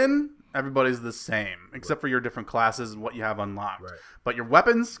goes in, everybody's the same except for your different classes and what you have unlocked. Right. But your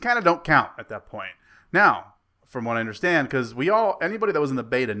weapons kind of don't count at that point. Now, from what I understand, because anybody that was in the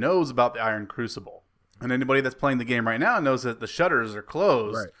beta knows about the Iron Crucible, and anybody that's playing the game right now knows that the shutters are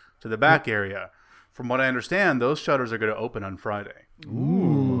closed to the back area. From what I understand, those shutters are going to open on Friday.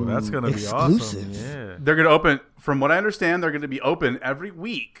 Ooh, that's going to be awesome. Yeah. They're going to open, from what I understand, they're going to be open every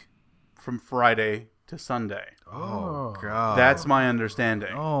week from Friday to Sunday. Oh, God. That's my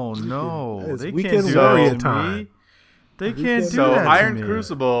understanding. Oh, no. It's They weekend can't do warrior that to time. me. They can't do So that Iron to me.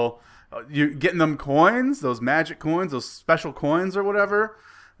 Crucible, you getting them coins, those magic coins, those special coins or whatever,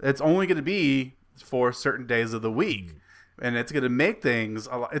 it's only going to be for certain days of the week. And it's going to make things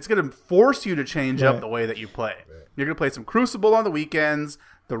a lot. It's going to force you to change up the way that you play. You're going to play some Crucible on the weekends.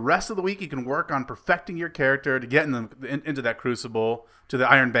 The rest of the week, you can work on perfecting your character to get into that Crucible, to the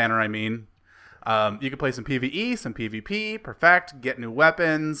Iron Banner, I mean. You can play some PvE, some PvP, perfect, get new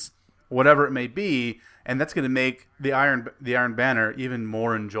weapons, whatever it may be. And that's going to make the Iron Banner even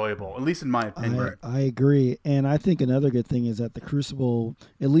more enjoyable, at least in my opinion. I agree. And I think another good thing is that the Crucible,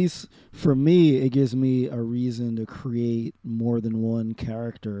 at least for me, it gives me a reason to create more than one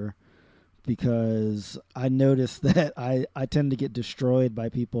character, because I noticed that I tend to get destroyed by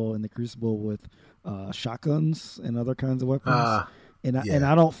people in the Crucible with shotguns and other kinds of weapons. And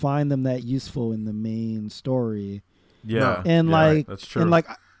I don't find them that useful in the main story. Yeah. And that's true. And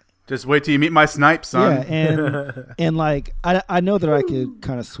Just wait till you meet my snipe, son. Yeah, and I know that I could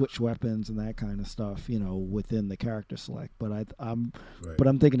kind of switch weapons and that kind of stuff, you know, within the character select. But I'm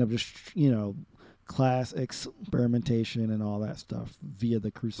thinking of just, you know, class experimentation and all that stuff via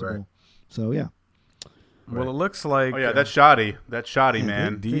the Crucible. Right. So yeah. Well, it looks like. Oh yeah, that's shoddy. That's shoddy,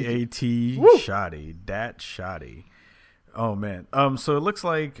 man. DAT shoddy. Dat shoddy. Oh man. So it looks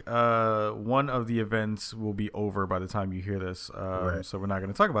like one of the events will be over by the time you hear this. Right. So we're not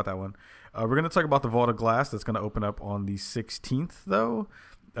going to talk about that one. We're going to talk about the Vault of Glass that's going to open up on the 16th, though.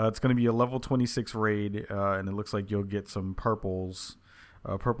 It's going to be a level 26 raid, and it looks like you'll get some purple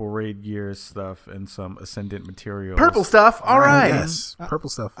raid gear stuff and some Ascendant materials. Purple stuff. All right. Yes, purple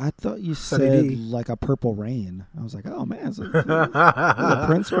stuff. I thought you Sunny said D. like a purple rain. I was like, oh man, is a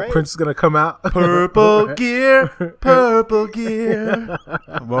Prince rain? Prince is gonna come out. Purple gear. Purple gear.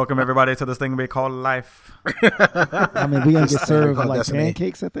 Welcome everybody to this thing we call life. I mean, we gonna get served called like Destiny.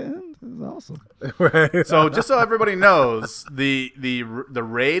 pancakes at the end. This is awesome. Right. So just so everybody knows, the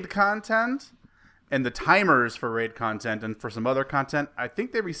raid content and the timers for raid content and for some other content, I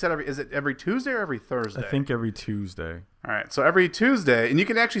think they reset is it every Tuesday or every Thursday? I think every Tuesday. All right, so every Tuesday, and you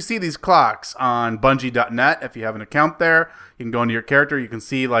can actually see these clocks on Bungie.net if you have an account there. You can go into your character, you can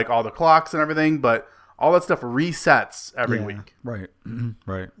see like all the clocks and everything, but all that stuff resets every Yeah. week. Right.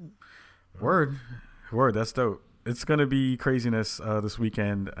 Right. Word. That's dope. It's going to be craziness this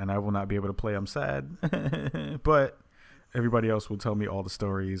weekend, and I will not be able to play. I'm sad. But everybody else will tell me all the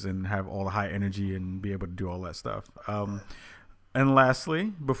stories and have all the high energy and be able to do all that stuff. And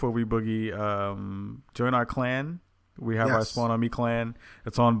lastly, before we boogie, join our clan. We have our Yes. Spawn on Me clan.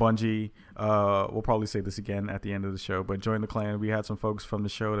 It's on Bungie. We'll probably say this again at the end of the show, but join the clan. We had some folks from the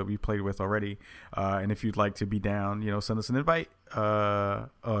show that we played with already. And if you'd like to be down, send us an invite,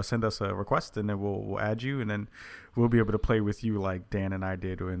 send us a request, and then we'll add you, and then we'll be able to play with you like Dan and I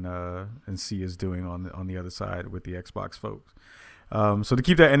did and C is doing on the other side with the Xbox folks. So to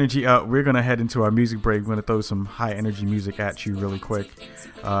keep that energy up, we're going to head into our music break. We're going to throw some high energy music at you really quick.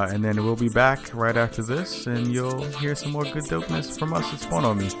 And then we'll be back right after this, and you'll hear some more good dopeness from us at Spawn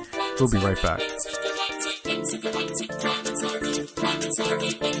on Me. We'll be right back.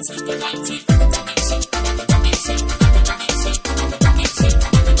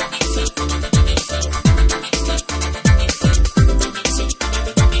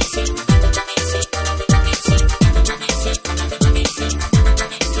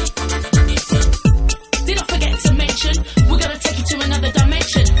 Did I forget to mention? We're gonna take you to another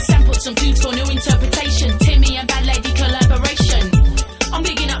dimension. Sampled some dudes for new interpretation. Timmy and Bad Lady collaboration. I'm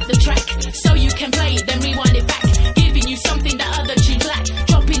bigging up the track so you can play it, then rewind it back. Giving you something that other tunes lack.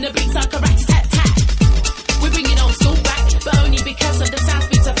 Dropping the beats like a rat-tat-tat. We're bringing old school back, but only because of the sound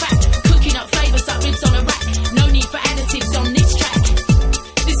beats are fat. Cooking up flavors like ribs on a rack. No need for additives on this track.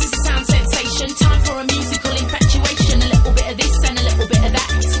 This is a sound sensation. Time for a musical infatuation. A little bit of this and a little bit of that.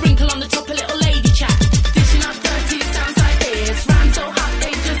 Sprinkle on the top a little lady chat. Dishing up dirty sounds like this. Rhymes so hot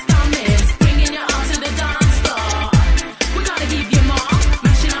they just don't miss. Bringing your heart to the dance floor. We're gonna give you more.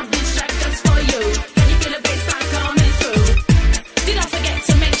 Mashing up this track just for you. Can you feel the bass line coming through? Did I forget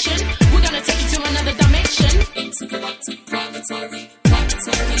to mention? We're gonna take you to another dimension. Intergalactic planetary.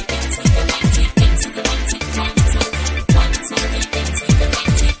 Planetary. Intergalactic. Intergalactic planetary. Planetary.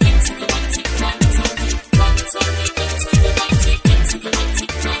 Intergalactic. Intergalactic planetary. Planetary. Intergalactic. Intergalactic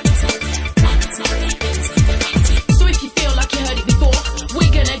planetary. Planetary. Intergalactic. So if you feel like you heard it before,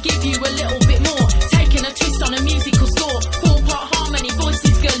 we're gonna give you a little bit more. Taking a twist on a musical score. 4-part harmony,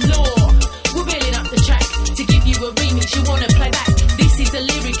 voices galore. We're building up the track to give you a remix you wanna play back. This is a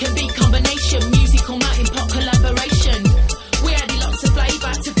lyric and beat combination. Musical mountain pop collaboration. We added lots of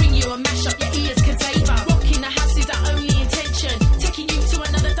flavour to bring you a mashup your ears can savor. Rocking the house is our only intention. Taking you to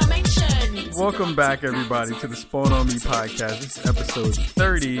another dimension. Welcome back, everybody, to the Spawn on Me podcast. This is episode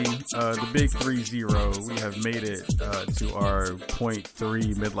 30, the big 3-0. We have made it to our point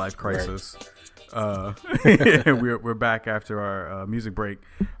 3 midlife crisis. We're back after our music break.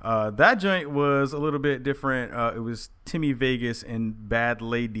 That joint was a little bit different. It was Timmy Vegas and Bad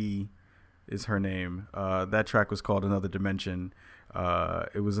Lady is her name. That track was called Another Dimension.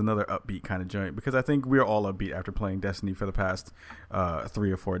 It was another upbeat kind of joint because I think we're all upbeat after playing Destiny for the past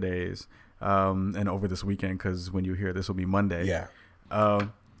 3 or 4 days and over this weekend, because when you hear this will be Monday. Yeah.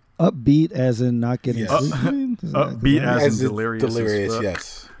 Upbeat as in not getting Yes. sleep. I mean? Is that Upbeat correct? as in delirious. Delirious, as fuck.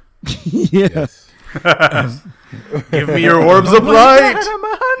 yes. Yeah. Yes. Give me your orbs of light. I'm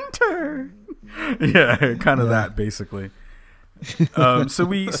a hunter. Yeah, kind of that basically.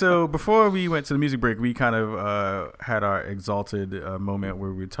 So before we went to the music break, we kind of had our exalted moment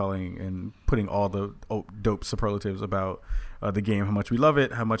where we were telling and putting all the dope superlatives about the game, how much we love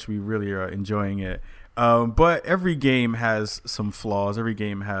it, how much we really are enjoying it. But every game has some flaws. Every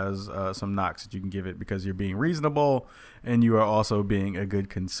game has some knocks that you can give it because you're being reasonable and you are also being a good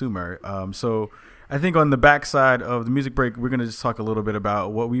consumer. So I think on the backside of the music break, we're going to just talk a little bit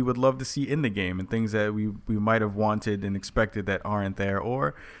about what we would love to see in the game and things that we might have wanted and expected that aren't there,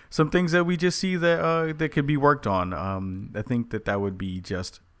 or some things that we just see that that could be worked on. I think that would be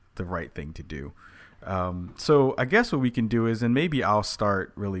just the right thing to do. So I guess what we can do is, and maybe I'll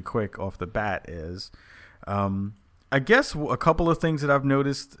start really quick off the bat, is I guess a couple of things that I've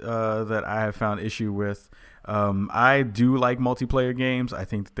noticed that I have found issue with. I do like multiplayer games. I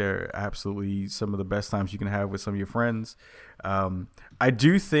think that they're absolutely some of the best times you can have with some of your friends. I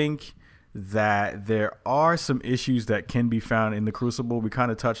do think that there are some issues that can be found in the Crucible. We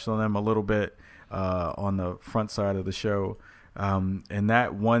kind of touched on them a little bit on the front side of the show. And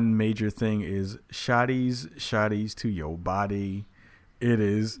that one major thing is shotties to your body. It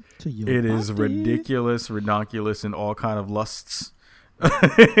is ridiculous, redonkulous, and all kind of lusts.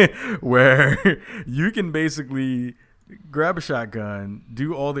 Where you can basically grab a shotgun,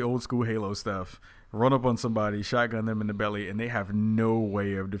 do all the old school Halo stuff, run up on somebody, shotgun them in the belly, and they have no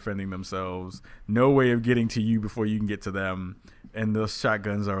way of defending themselves, no way of getting to you before you can get to them. And those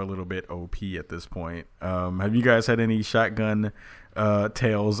shotguns are a little bit OP at this point. Have you guys had any shotgun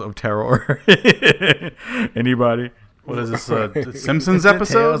tales of terror? Anybody? What is this, Simpsons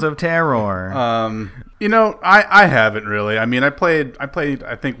episode? Tales of Terror. I haven't really. I mean, I played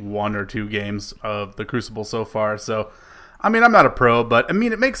I think 1 or 2 games of the Crucible so far. So, I mean, I'm not a pro, but I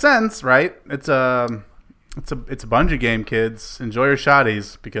mean, it makes sense, right? It's a Bungie game, kids. Enjoy your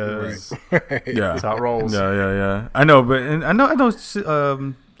shotties because that's how it rolls. Yeah. I know, but I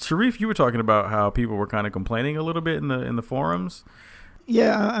know. Sharif, you were talking about how people were kind of complaining a little bit in the forums.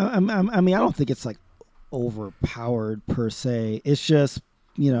 Yeah, I mean, I don't think it's like overpowered per se. It's just,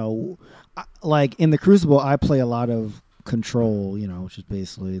 like in the Crucible, I play a lot of control, which is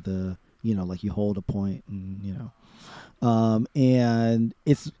basically the, like you hold a point and, and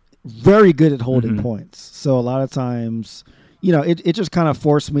it's very good at holding points. So a lot of times, it just kind of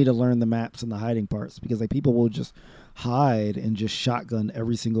forced me to learn the maps and the hiding parts, because like people will just hide and just shotgun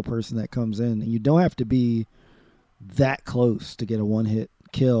every single person that comes in, and you don't have to be that close to get a one-hit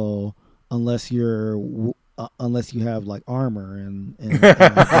kill unless you have like armor and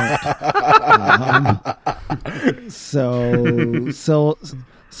so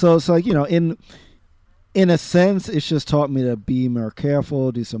like, in a sense, it's just taught me to be more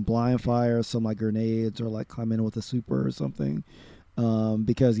careful, do some blind fire, some like grenades, or like come in with a super or something,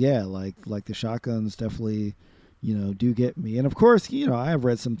 because like the shotguns definitely do get me. And of course, I have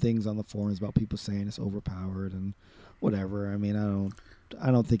read some things on the forums about people saying it's overpowered and whatever. I mean, I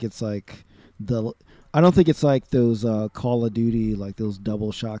don't think it's like those Call of Duty, like those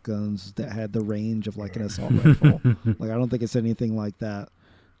double shotguns that had the range of like an assault rifle. Like I don't think it's anything like that.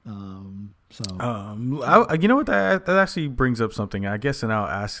 You know what, that actually brings up something, I guess, and I'll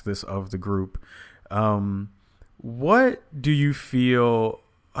ask this of the group. What do you feel?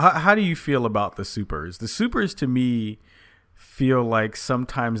 How do you feel about the supers? The supers to me feel like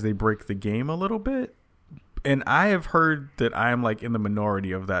sometimes they break the game a little bit. And I have heard that I am like in the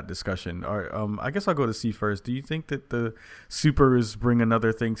minority of that discussion. I guess I'll go to C first. Do you think that the supers bring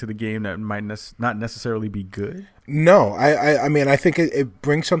another thing to the game that might not necessarily be good? No, I mean, I think it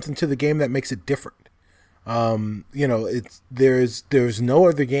brings something to the game that makes it different. There's no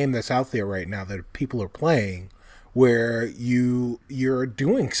other game that's out there right now that people are playing where you're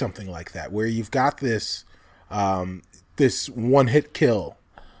doing something like that, where you've got this this one-hit kill.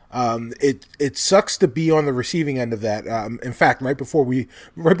 It sucks to be on the receiving end of that. In fact, right before we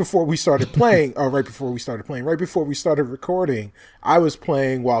started recording, I was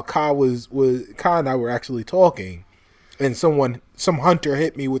playing while Ka and I were actually talking, and some hunter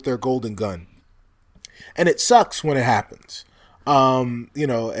hit me with their golden gun, and it sucks when it happens. And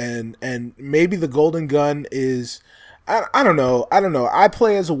maybe the golden gun is, I don't know. I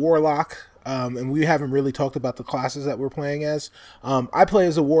play as a warlock. And we haven't really talked about the classes that we're playing as. I play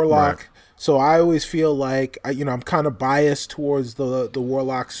as a warlock, right. So I always feel like I'm kind of biased towards the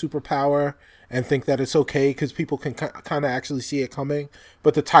warlock superpower and think that it's okay because people can kind of actually see it coming.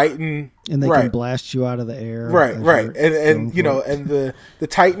 But the Titan, and they can blast you out of the air, right, and the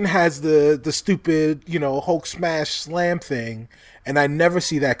Titan has the stupid Hulk smash slam thing, and I never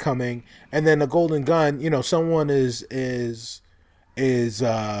see that coming. And then the golden gun, someone is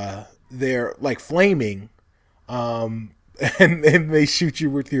they're like flaming, and they shoot you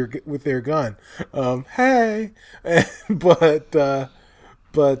with their gun. Hey, but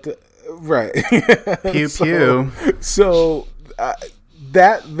right. Pew pew. So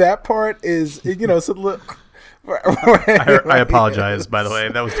that part is, you know, so look. I apologize, by the way.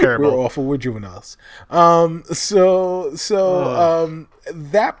 That was terrible. We're awful. We're juveniles. That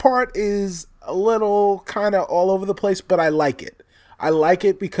part is a little kind of all over the place, but I like it. I like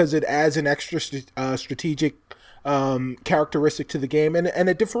it because it adds an extra strategic characteristic to the game, and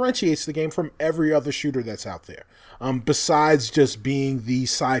it differentiates the game from every other shooter that's out there. Besides just being the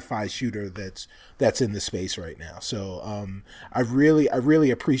sci-fi shooter that's in the space right now. So I really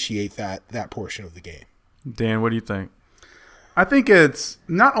appreciate that portion of the game. Dan, what do you think? I think it's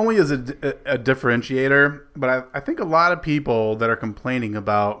not only is it a differentiator, but I think a lot of people that are complaining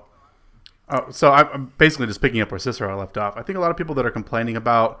about. So I'm basically just picking up where Cicero left off. I think a lot of people that are complaining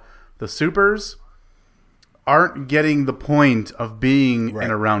about the supers aren't getting the point of being in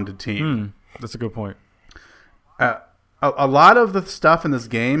a rounded team. That's a good point. A lot of the stuff in this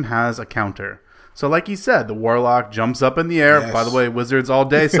game has a counter. So like you said, the Warlock jumps up in the air. Yes. By the way, wizards all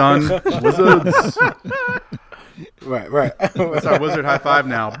day, son. Wizards. Right. That's our wizard high five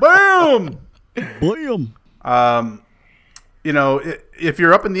now. Boom! Boom. You know, if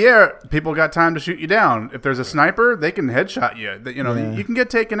you're up in the air, people got time to shoot you down. If there's a sniper, they can headshot you. You know, you can get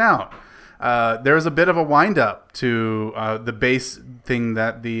taken out. There's a bit of a wind up to the base thing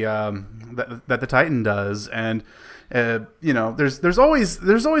that the Titan does, and you know, there's always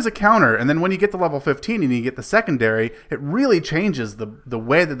a counter. And then when you get to level 15 and you get the secondary, it really changes the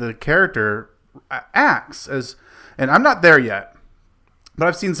way that the character acts. And I'm not there yet, but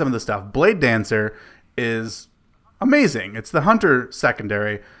I've seen some of the stuff. Blade Dancer is amazing. It's the hunter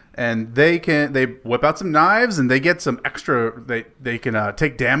secondary, and they whip out some knives, and they get some extra. They can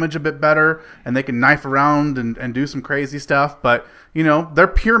take damage a bit better, and they can knife around and do some crazy stuff. But you know, they're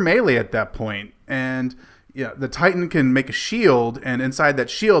pure melee at that point. And yeah, the Titan can make a shield, and inside that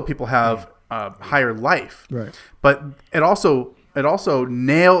shield, people have higher life. Right. But it also glues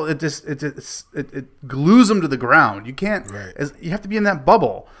them to the ground. You can't. Right. You have to be in that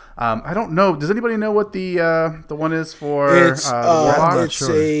bubble. I don't know. Does anybody know what the one is for? It's Warlock?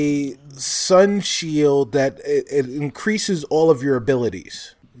 a sun shield that it increases all of your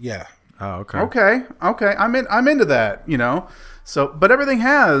abilities. Yeah. Oh, okay. Okay. I'm into that. You know. So, but everything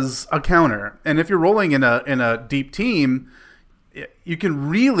has a counter, and if you're rolling in a deep team, you can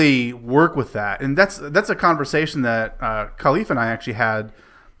really work with that. And that's a conversation that Khalif and I actually had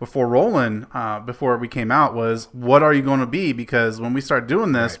before rolling, before we came out, was what are you going to be? Because when we start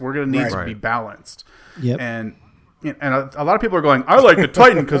doing this, we're going to need to be balanced. Yep. And a lot of people are going, I like the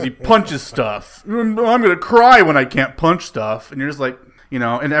Titan because he punches stuff. I'm going to cry when I can't punch stuff. And you're just like, you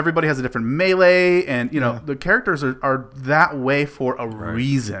know, and everybody has a different melee, and you know, the characters are that way for a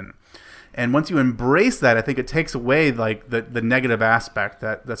reason. And once you embrace that, I think it takes away like the negative aspect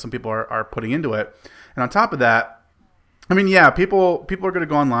that some people are putting into it. And on top of that, I mean, yeah, people are going to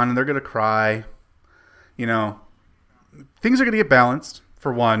go online and they're going to cry. You know, things are going to get balanced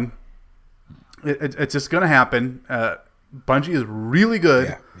for one. It's just going to happen. Bungie is really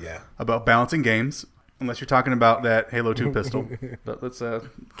good about balancing games. Unless you're talking about that Halo 2 pistol. But let's we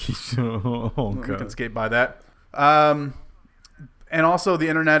can skate by that. And also the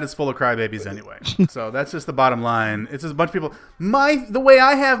internet is full of crybabies anyway. So that's just the bottom line. It's just a bunch of people. The way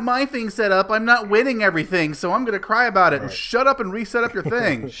I have my thing set up, I'm not winning everything, so I'm going to cry about it. Right. Shut up and reset up your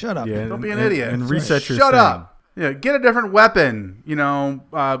thing. Shut up. Yeah, Don't be an idiot. And reset your Shut thing. up. Yeah, get a different weapon. You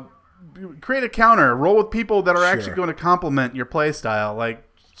know, create a counter. Roll with people that are actually going to complement your play style. Like,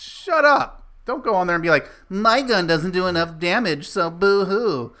 shut up. Don't go on there and be like, my gun doesn't do enough damage, so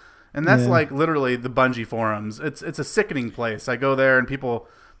boo-hoo. And that's like literally the Bungie forums. It's a sickening place. I go there and people,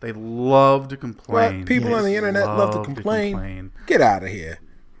 they love to complain. Well, people on the internet love to complain. Get out of here.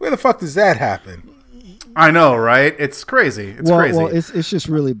 Where the fuck does that happen? I know, right? It's crazy. It's crazy. Well, it's just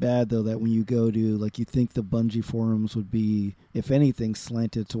really bad, though, that when you go to, like, you think the Bungie forums would be, if anything,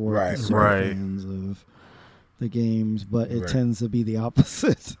 slanted toward the super fans of the games, but it tends to be the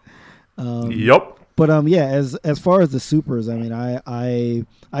opposite. Yep. But yeah, as far as the supers, I mean,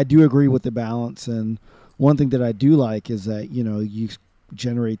 I do agree with the balance, and one thing that I do like is that, you know, you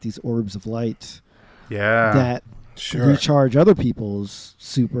generate these orbs of light that recharge other people's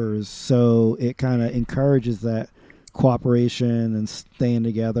supers, so it kind of encourages that cooperation and staying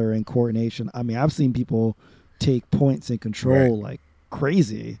together and coordination. I mean, I've seen people take points in control like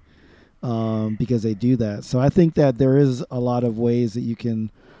crazy because they do that. So I think that there is a lot of ways that you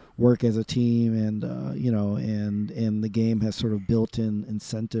can work as a team, and you know, and the game has sort of built-in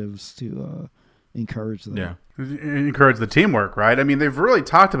incentives to encourage them. Yeah, encourage the teamwork, right? I mean, they've really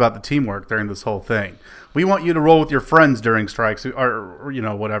talked about the teamwork during this whole thing. We want you to roll with your friends during strikes, or you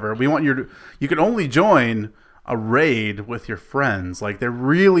know, whatever. We want you can only join a raid with your friends. Like, they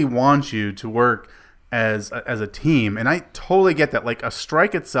really want you to work as a team, and I totally get that. Like, a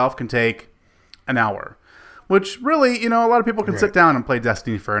strike itself can take an hour, which really, a lot of people can sit down and play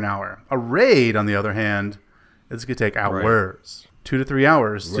Destiny for an hour. A raid, on the other hand, is going to take hours, 2 to 3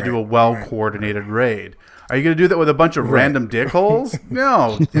 hours to do a well-coordinated raid. Are you going to do that with a bunch of random dickholes?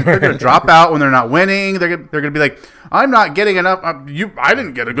 No. They're going to drop out when they're not winning. They're going to be like, I'm not getting enough. I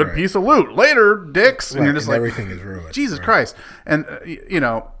didn't get a good piece of loot. Later, dicks. And you're just like, everything is ruined. Jesus Christ. And,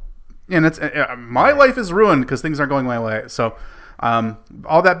 and it's my life is ruined because things aren't going my way. So,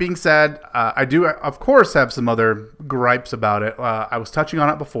 all that being said, I do, of course, have some other gripes about it. I was touching on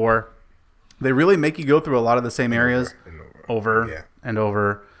it before. They really make you go through a lot of the same areas over and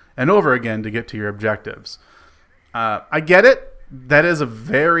over and over again to get to your objectives. I get it. That is a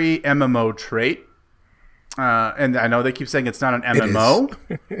very MMO trait. And I know they keep saying it's not an MMO,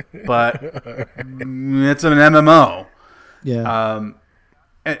 but it's an MMO. Yeah.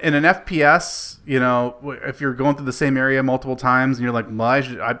 In an FPS, if you're going through the same area multiple times and you're like, well,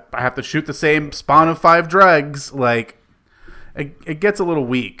 I have to shoot the same spawn of 5 dregs, like, it gets a little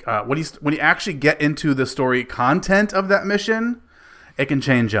weak. When you actually get into the story content of that mission, it can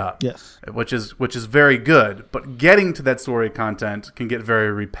change up. Yes. Which is very good. But getting to that story content can get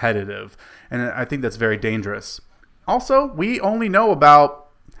very repetitive. And I think that's very dangerous. Also, we only know about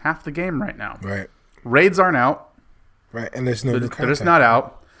half the game right now. Right. Raids aren't out. Right. And there's no new content. They're just not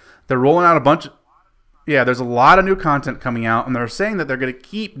out. They're rolling out a bunch of... Yeah, there's a lot of new content coming out. And they're saying that they're going to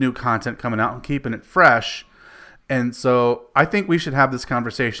keep new content coming out and keeping it fresh. And so I think we should have this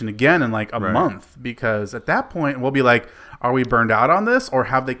conversation again in like a month, because at that point we'll be like, are we burned out on this, or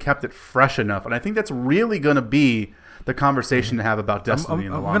have they kept it fresh enough? And I think that's really going to be the conversation to have about Destiny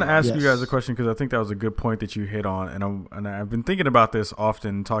in the long run. I'm going to ask you guys a question, because I think that was a good point that you hit on. And I've been thinking about this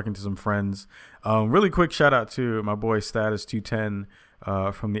often, talking to some friends. Really quick shout out to my boy Status 210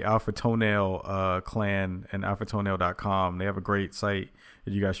 from the Alpha Toenail clan and alphatoenail.com. They have a great site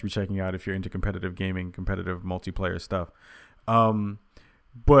that you guys should be checking out if you're into competitive gaming, competitive multiplayer stuff.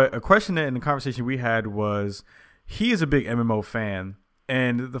 But a question that in the conversation we had was, he is a big MMO fan,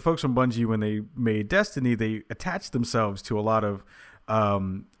 and the folks from Bungie, when they made Destiny, they attached themselves to a lot of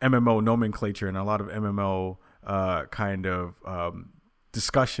MMO nomenclature and a lot of MMO kind of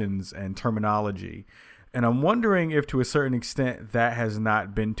discussions and terminology. And I'm wondering if to a certain extent that has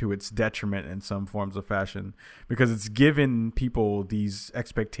not been to its detriment in some forms of fashion, because it's given people these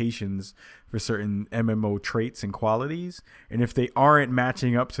expectations for certain MMO traits and qualities. And if they aren't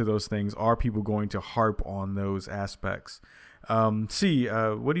matching up to those things, are people going to harp on those aspects? What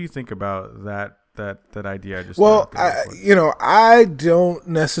do you think about that idea I just... Well, I don't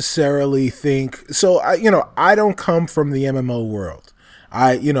necessarily think so. I don't come from the MMO world.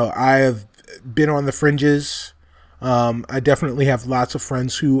 I have been on the fringes. I definitely have lots of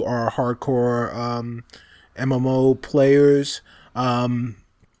friends who are hardcore MMO players. But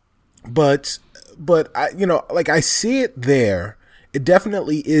I see it there. It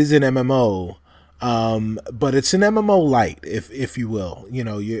definitely is an MMO. But it's an MMO light, if you will.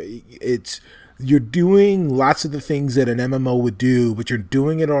 You're doing lots of the things that an MMO would do, but you're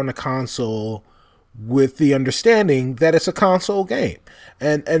doing it on a console with the understanding that it's a console game.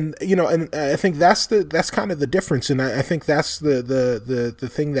 And I think that's kind of the difference, and I think that's the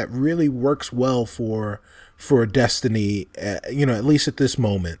thing that really works well for Destiny, at least at this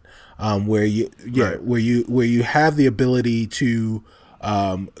moment, where you have the ability to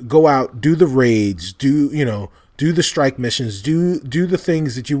go out, do the raids, do the strike missions, do the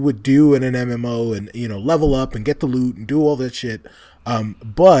things that you would do in an MMO, and level up and get the loot and do all that shit.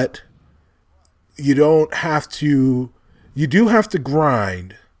 But you don't have to. You do have to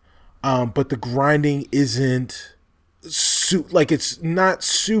grind, but the grinding isn't it's not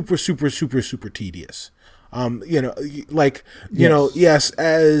super tedious. Yes,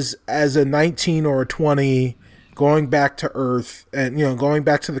 as a 19 or a 20 going back to Earth and going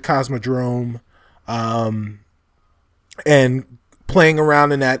back to the Cosmodrome, and playing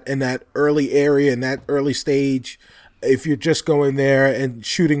around in that early area, in that early stage. If you're just going there and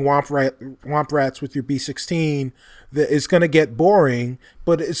shooting womp rats with your B16, it's going to get boring,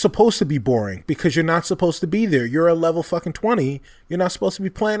 but it's supposed to be boring because you're not supposed to be there. You're a level fucking 20. You're not supposed to be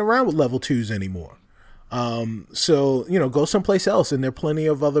playing around with level 2s anymore. So go someplace else, and there are plenty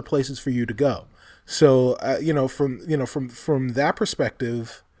of other places for you to go. So, from that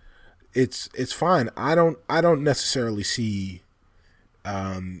perspective, it's fine. I don't necessarily see,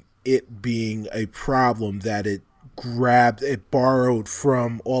 it being a problem that it borrowed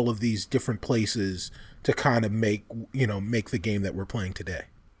from all of these different places to kind of make the game that we're playing today.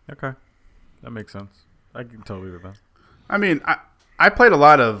 Okay, that makes sense. I can totally do that. I mean, I played a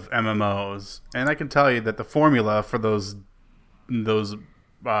lot of MMOs, and I can tell you that the formula for those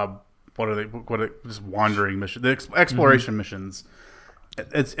what are they? Just wandering missions, the exploration missions.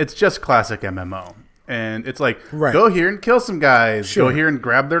 It's just classic MMO, and it's like go here and kill some guys, go here and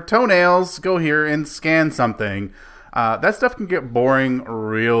grab their toenails, go here and scan something. That stuff can get boring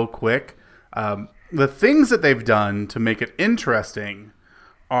real quick. The things that they've done to make it interesting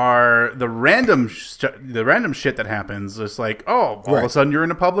are the random shit that happens. It's like, all of a sudden you're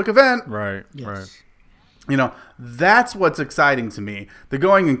in a public event. Right. Yes. Right. You know, that's what's exciting to me. The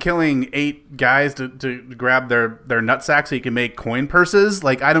going and killing 8 guys to grab their nutsack so you can make coin purses.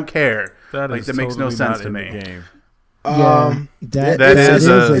 Like, I don't care. That makes no sense to me. Game. It's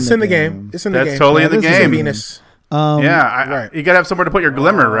in the game. It's in the game. That's totally in the game. Venus. You gotta have somewhere to put your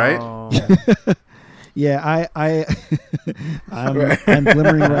glimmer, right? Yeah, I'm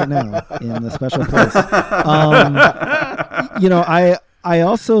glimmering right now in the special place. I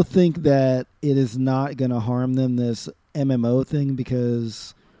also think that it is not going to harm them, this MMO thing,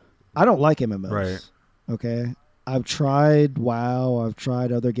 because I don't like MMOs. Right. Okay. I've tried WoW, I've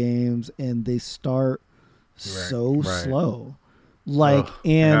tried other games, and they start so slow. Like,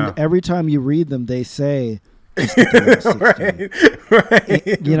 every time you read them, they say, right.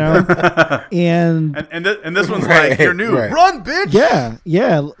 You know, and this one's like, you're new, run, bitch.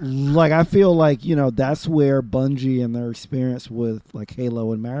 Yeah. Like, I feel like, you know, that's where Bungie and their experience with like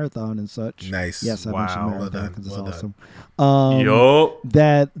Halo and Marathon and such. Nice. Yes, I mentioned Marathon because it's awesome.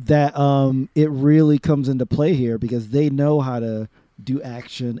 That it really comes into play here because they know how to do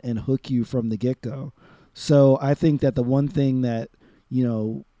action and hook you from the get go. So I think that the one thing that, you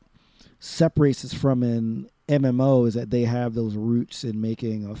know, separates us from an MMO is that they have those roots in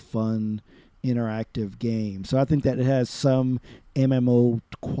making a fun, interactive game. So I think that it has some MMO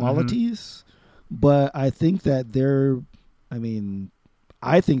qualities, but I think that they're kind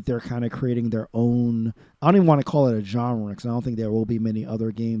of creating their own, I don't even want to call it a genre because I don't think there will be many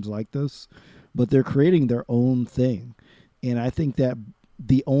other games like this, but they're creating their own thing. And I think that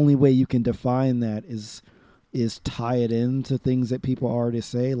the only way you can define that is tie it into things that people already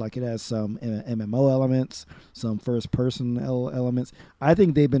say, like it has some MMO elements, some first-person elements. I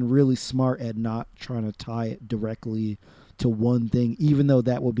think they've been really smart at not trying to tie it directly to one thing, even though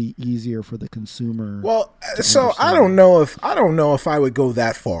that would be easier for the consumer. Well, so I don't know if I would go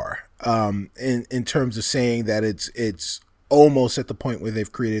that far in terms of saying that it's almost at the point where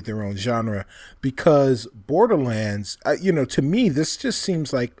they've created their own genre, because Borderlands, to me, this just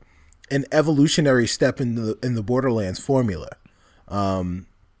seems like an evolutionary step in the Borderlands formula.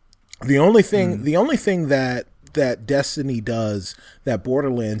 The only thing that Destiny does that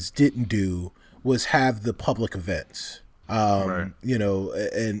Borderlands didn't do was have the public events. And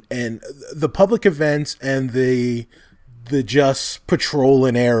the public events and the just patrol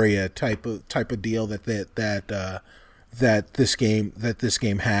an area type of deal that this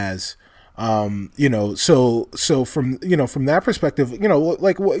game has. So from that perspective,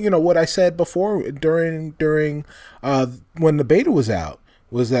 what I said before during when the beta was out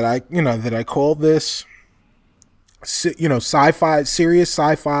was that I called this, sci-fi, serious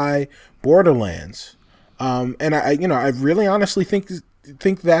sci-fi Borderlands. And I really honestly think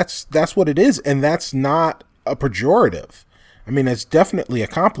that's what it is. And that's not a pejorative. I mean, it's definitely a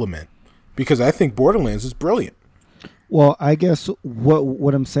compliment because I think Borderlands is brilliant. Well, I guess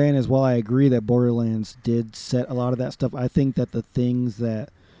what I'm saying is, while I agree that Borderlands did set a lot of that stuff, I think that the things that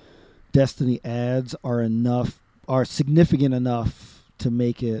Destiny adds are significant enough to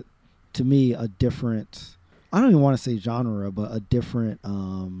make it, to me, a different, I don't even want to say genre, but a different,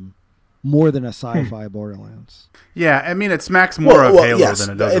 more than a sci-fi Borderlands. Yeah, I mean, it smacks more of Halo than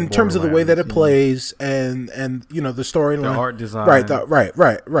it does in terms of the way that it plays and the storyline, the art design, right,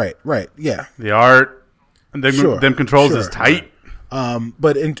 yeah, the art. And them controls is tight.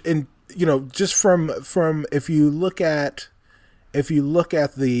 But in just from if you look at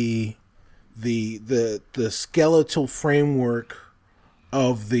the skeletal framework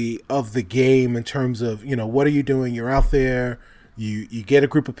of the game in terms of, what are you doing? You're out there, you get a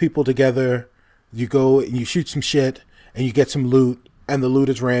group of people together, you go and you shoot some shit and you get some loot, and the loot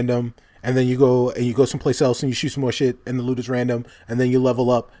is random. And then you go someplace else and you shoot some more shit and the loot is random, and then you level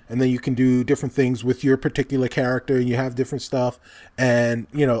up, and then you can do different things with your particular character and you have different stuff. And,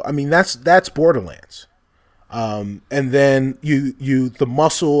 that's Borderlands. And then the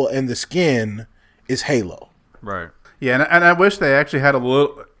muscle and the skin is Halo. Right. Yeah. And I wish they actually had a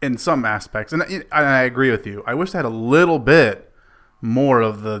little, in some aspects, and I agree with you, I wish they had a little bit more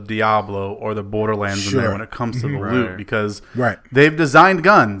of the Diablo or the Borderlands in there Sure. when it comes to the Right. loot, because Right. they've designed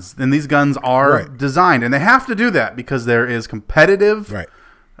guns, and these guns are Right. designed, and they have to do that because there is competitive Right.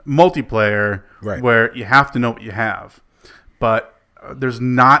 multiplayer Right. where you have to know what you have, but there's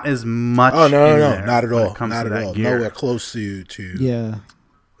not as much. Oh no, in no, there not at when all. it comes Not to at that all. gear. Nowhere close to. Yeah.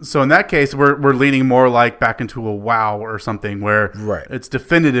 So in that case, we're leaning more like back into a WoW or something where Right. it's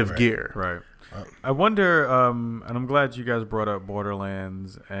definitive gear. Right. I wonder, and I'm glad you guys brought up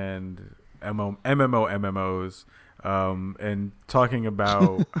Borderlands and MMOs, and talking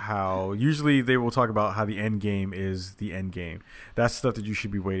about how usually they will talk about how the end game is the end game. That's stuff that you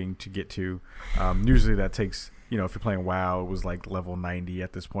should be waiting to get to. Usually that takes, if you're playing WoW, it was like level 90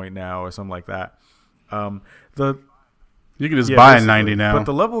 at this point now or something like that. You can just buy a basically. 90 now. But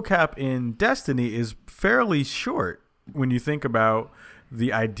the level cap in Destiny is fairly short when you think about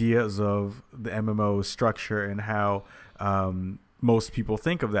the ideas of the MMO structure and how most people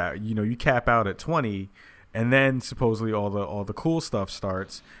think of that. You cap out at 20, and then supposedly all the cool stuff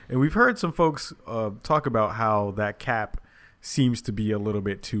starts. And we've heard some folks talk about how that cap seems to be a little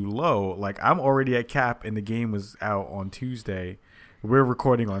bit too low. Like, I'm already at cap, and the game was out on Tuesday. We're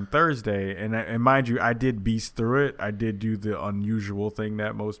recording on Thursday, and mind you, I did beast through it. I did do the unusual thing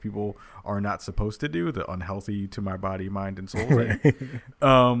that most people are not supposed to do, the unhealthy to my body, mind, and soul thing.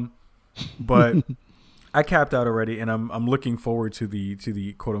 But I capped out already, and I'm looking forward to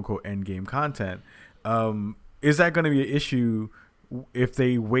the quote unquote end game content. Is that going to be an issue if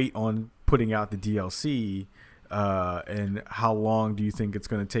they wait on putting out the DLC? And how long do you think it's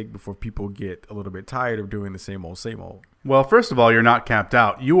going to take before people get a little bit tired of doing the same old, same old? Well, first of all, you're not capped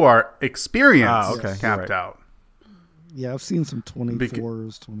out. You are experienced Okay. capped Right. out. Yeah, I've seen some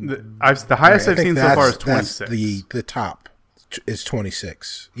 24s, 20s. The highest Right, I I've think seen so that's- far is that's 26. the top is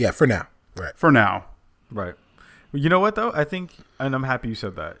 26. Yeah, for now. Right. For now. Right. Well, you know what though? I think, and I'm happy you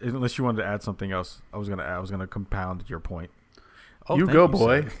said that. Unless you wanted to add something else, I was gonna compound your point. Oh, You thank go,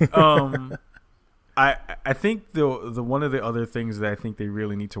 boy. Sir. I think the one of the other things that I think they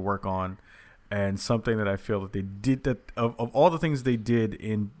really need to work on, and something that I feel that they did, that of all the things they did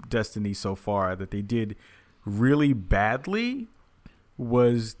in Destiny so far that they did really badly,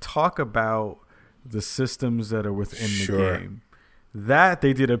 was talk about the systems that are within Sure. the game. That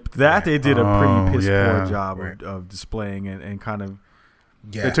they did a pretty piss yeah. poor job Right. of displaying and kind of.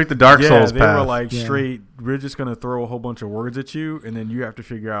 Yeah. They took the Dark Souls they path. were like Yeah. straight. We're just gonna throw a whole bunch of words at you, and then you have to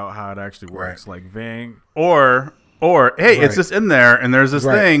figure out how it actually works. Like Vang, Or hey, Right. it's just in there, and there's this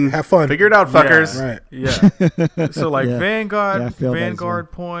Right. thing. Have fun. Figure it out, fuckers. Right. yeah. So like Yeah. Vanguard, Yeah, I feel that as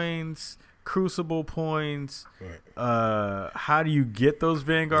Vanguard points, Crucible points. Right. How do you get those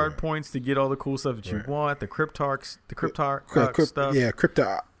Vanguard points to get all the cool stuff that you Right. want? The Cryptarch stuff. Yeah,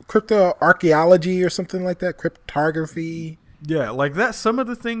 crypto archaeology or something like that. Cryptography. Yeah, like that. Some of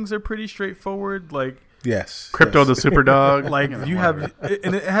the things are pretty straightforward. Like Yes. Crypto yes. the super dog. like you have,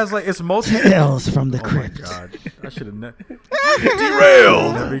 and it has like it's multi. Tales from the Oh my crypt. god! I should have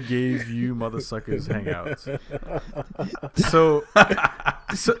Derailed. never gave you mother suckers hangouts. So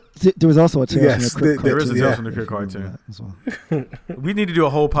There was also a Tales Yes, from the crypt. there is a Yeah. Tales from the Crypt cartoon. As well. We need to do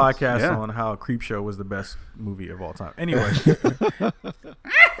a whole podcast Yeah. on how Creepshow was the best movie of all time. Anyway.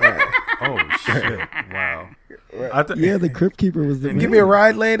 Oh shit! Wow. Yeah, the Crypt Keeper was the Give me a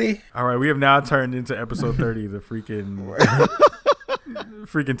ride, lady. All right, we have now turned into episode 30, the freaking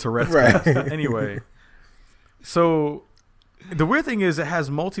Tourette's Right. cast. Anyway, so the weird thing is it has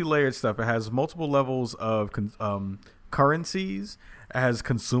multi-layered stuff. It has multiple levels of currencies. It has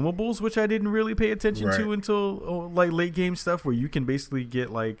consumables, which I didn't really pay attention to Right. until like late game stuff, where you can basically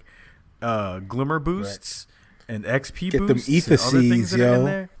get like glimmer boosts. And XP Get them boosts and other things ether that are in yo.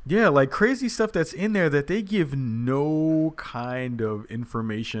 there. Yeah, like crazy stuff that's in there that they give no kind of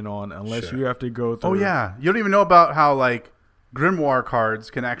information on unless Sure. you have to go through. Oh yeah, you don't even know about how like grimoire cards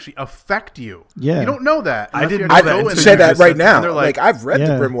can actually affect you. Yeah. You don't know that. I unless didn't you know have to that go until in you Say and that just right sit- now. and they're Like I've read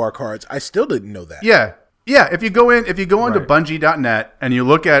Yeah. the grimoire cards. I still didn't know that. Yeah. If you go into Right. Bungie.net and you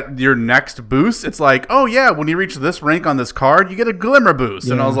look at your next boost, it's like, oh yeah, when you reach this rank on this card, you get a glimmer boost.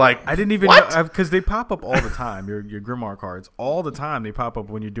 And I Yeah. was like, I didn't even What? know because they pop up all the time. Your Grimoire cards all the time. They pop up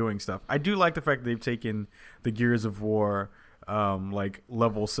when you're doing stuff. I do like the fact that they've taken the Gears of War like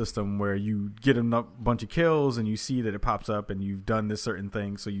level system where you get a bunch of kills and you see that it pops up and you've done this certain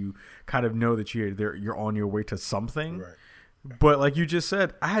thing, so you kind of know that you're on your way to something. Right. But like you just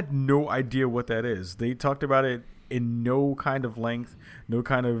said, I had no idea what that is. They talked about it in no kind of length, no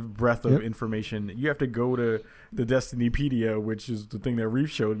kind of breadth of Yep. information. You have to go to the Destinypedia, which is the thing that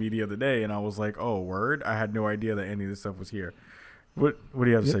Reef showed me the other day, and I was like, oh, word? I had no idea that any of this stuff was here. What do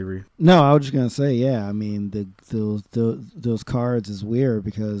you have to say, Ree? No, I was just gonna say, yeah. I mean, those cards is weird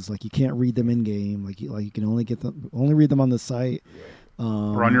because like you can't read them in game. Like you can only read them on the site,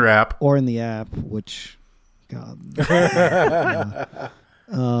 or on your app, or in the app. Which, God,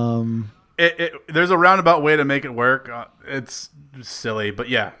 there's a roundabout way to make it work. It's silly, but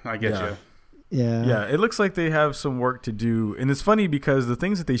yeah, I get you. Yeah, it looks like they have some work to do, and it's funny because the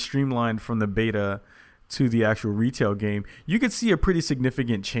things that they streamlined from the beta to the actual retail game, you could see a pretty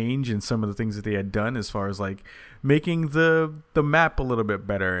significant change in some of the things that they had done as far as like making the map a little bit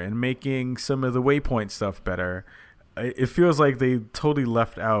better and making some of the waypoint stuff better. It feels like they totally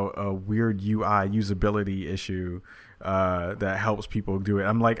left out a weird UI usability issue that helps people do it.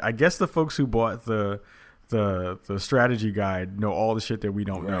 I'm like, I guess the folks who bought the strategy guide know all the shit that we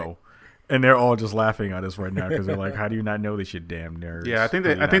don't know. And they're all just laughing at us right now because they're like, "How do you not know this shit, damn nerds?" Yeah, I think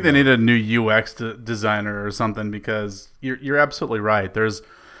they need a new UX designer or something because you're absolutely right. There's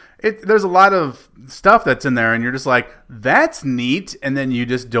a lot of stuff that's in there, and you're just like, "That's neat," and then you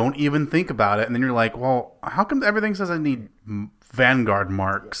just don't even think about it, and then you're like, "Well, how come everything says I need Vanguard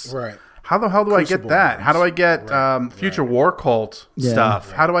marks?" Right. How the hell do I get that? How do I get Future War Cult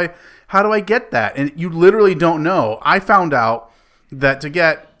stuff? Right. How do I get that? And you literally don't know. I found out that to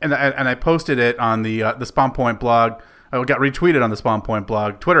get and I posted it on the Spawn Point blog. I got retweeted on the Spawn Point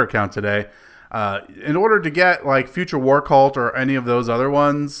blog Twitter account today. In order to get like Future War Cult or any of those other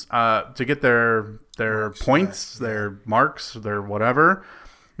ones, to get their points, their marks, their whatever,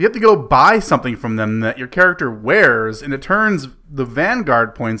 you have to go buy something from them that your character wears, and it turns the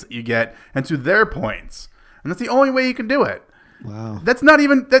Vanguard points that you get into their points, and that's the only way you can do it. Wow. That's not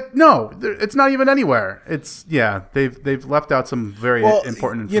even that. No, it's not even anywhere. It's they've left out some very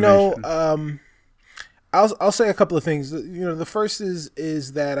important information. I'll say a couple of things. The first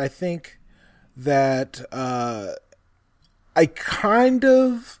is that I think that I kind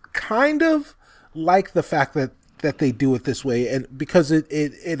of like the fact that they do it this way, and because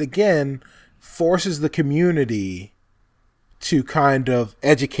it again forces the community to kind of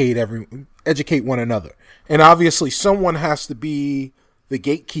educate one another. And obviously someone has to be the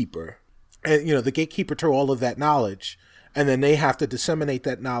gatekeeper, and the gatekeeper to all of that knowledge, and then they have to disseminate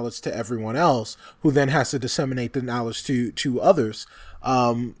that knowledge to everyone else, who then has to disseminate the knowledge to others.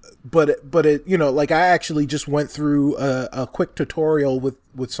 But it like I actually just went through a quick tutorial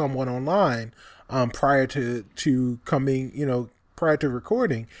with someone online prior to coming, prior to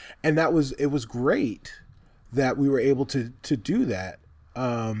recording, and it was great that we were able to do that.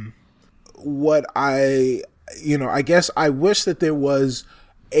 What I guess I wish that there was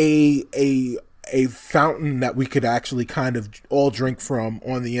a fountain that we could actually kind of all drink from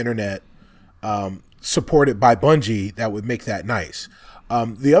on the internet, supported by Bungie, that would make that nice.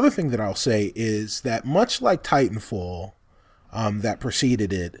 The other thing that I'll say is that much like Titanfall, that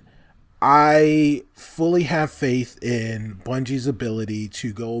preceded it, I fully have faith in Bungie's ability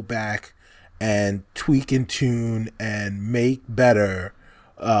to go back and tweak and tune and make better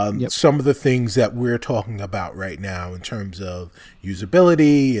some of the things that we're talking about right now in terms of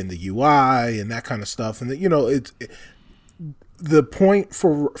usability and the UI and that kind of stuff. And the point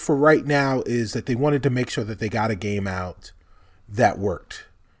for right now is that they wanted to make sure that they got a game out that worked,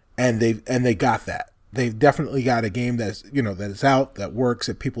 and they got that. They've definitely got a game that's that is out, that works,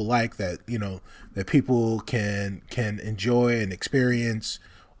 that people like, that that people can enjoy and experience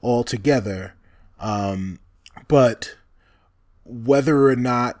all together. But whether or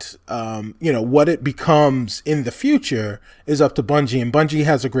not, what it becomes in the future is up to Bungie. And Bungie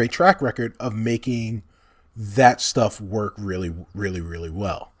has a great track record of making that stuff work really, really, really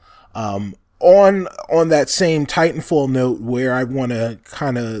well. On that same Titanfall note, where I want to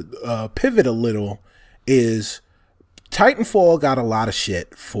kind of pivot a little, is Titanfall got a lot of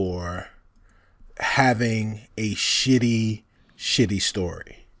shit for having a shitty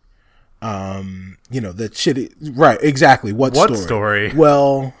story. The shitty, right? Exactly. What story?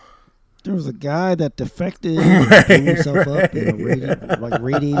 Well, there was a guy that defected, and blew himself up, and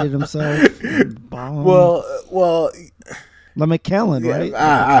radiated himself. And bombed. Well, like McKellen, right?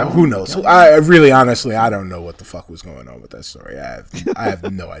 Who knows? I really, honestly, I don't know what the fuck was going on with that story. I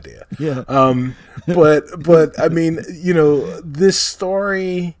have no idea. Yeah. But I mean, this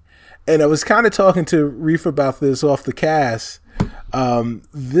story, and I was kind of talking to Reef about this off the cast.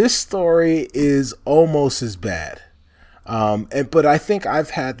 This story is almost as bad. But I think I've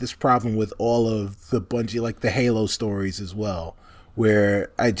had this problem with all of the Bungie, like the Halo stories as well, where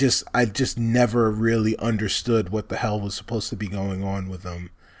I just never really understood what the hell was supposed to be going on with them.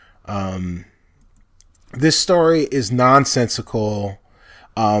 This story is nonsensical.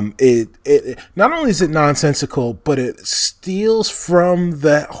 It not only is it nonsensical, but it steals from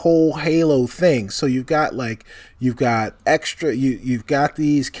the whole Halo thing. So you've got extra, you've got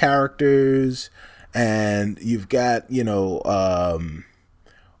these characters, and you've got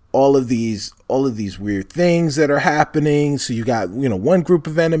all of these weird things that are happening. So you got one group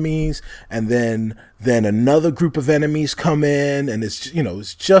of enemies, and then another group of enemies come in, and it's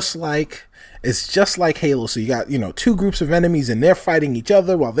just like Halo. So you got two groups of enemies, and they're fighting each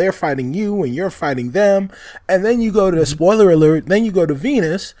other while they're fighting you, and you're fighting them. And then you go to spoiler alert. Then you go to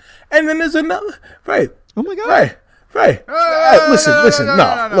Venus, and then there's another Oh my god! Right. Listen.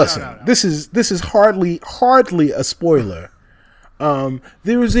 No. This is hardly a spoiler.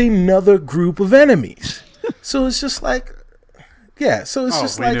 There is another group of enemies. So it's just like, yeah. So it's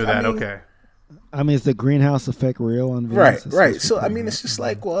just we like, knew that. Okay. I mean, is the greenhouse effect real on Venus? Right. So I mean, it's just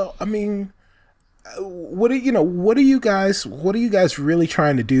like, well, I mean, what are you guys really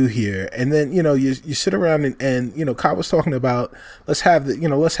trying to do here? And then you sit around and Kyle was talking about let's have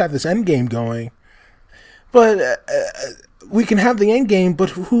this end game going, but we can have the end game, but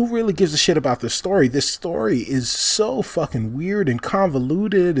who really gives a shit about this story? This story is so fucking weird and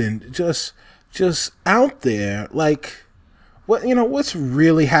convoluted and just out there. Like, what's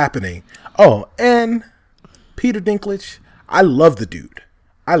really happening? Oh, and Peter Dinklage, I love the dude,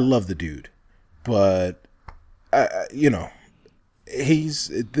 but I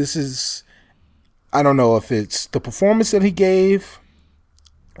don't know if it's the performance that he gave,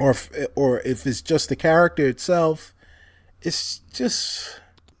 or if it's just the character itself. It's just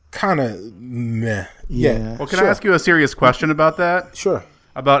kind of meh. Yeah. Well, can I ask you a serious question about that? Sure.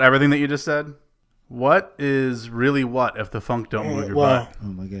 About everything that you just said? What is really what if the funk don't move your butt? Oh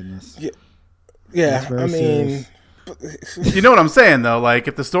my goodness. Yeah. I mean, you know what I'm saying though? Like,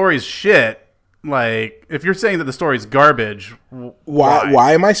 if the story's shit, like if you're saying that the story's garbage,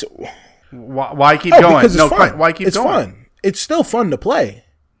 why am I? Why keep going? Because it's fun. Why keep it's going? Fun. It's still fun to play.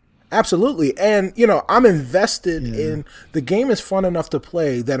 Absolutely. And, I'm invested in the game is fun enough to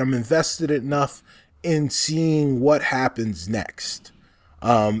play that I'm invested enough in seeing what happens next.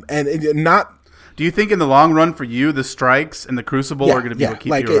 And not. Do you think in the long run for you, the strikes and the Crucible are going to be what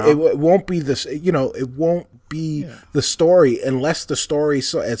keep you around? It won't be this, it won't be the story unless the story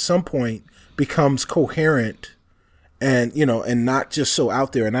at some point becomes coherent and, and not just so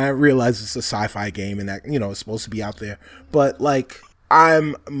out there. And I realize it's a sci-fi game and that, it's supposed to be out there, but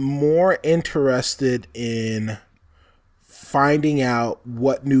I'm more interested in finding out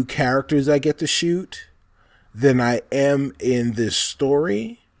what new characters I get to shoot than I am in this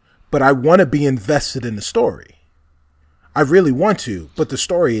story, but I want to be invested in the story. I really want to, but the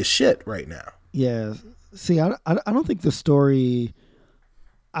story is shit right now. Yeah. See, I don't think the story,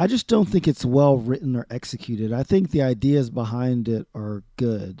 I just don't think it's well written or executed. I think the ideas behind it are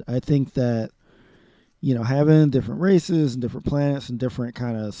good. I think that having different races and different planets and different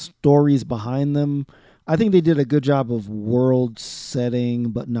kind of stories behind them, I think they did a good job of world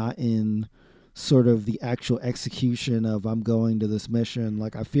setting, but not in sort of the actual execution of I'm going to this mission.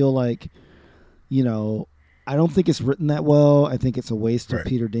 Like, I feel like, I don't think it's written that well. I think it's a waste of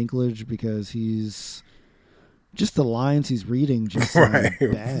Peter Dinklage because he's just the lines he's reading just sound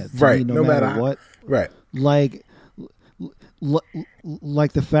bad. Right. No matter what. Right. Like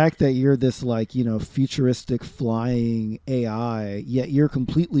the fact that you're this futuristic flying AI, yet you're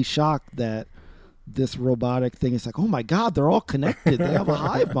completely shocked that this robotic thing is like, oh my God, they're all connected. They have a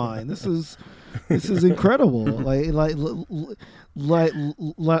hive mind. This is incredible. Like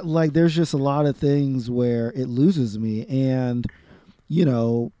there's just a lot of things where it loses me. And,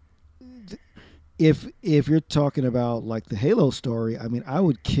 if you're talking about like the Halo story, I mean, I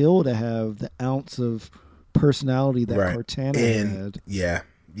would kill to have the ounce of personality that Cortana had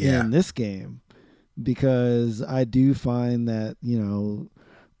in this game, because I do find that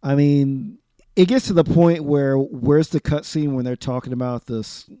I mean, it gets to the point where where's the cutscene when they're talking about the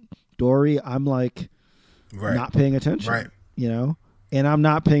story? I'm like not paying attention, and I'm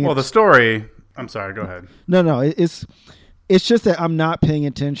not paying. Well, the story. I'm sorry. Go ahead. No. It's just that I'm not paying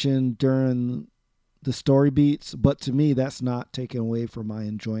attention during the story beats, but to me, that's not taken away from my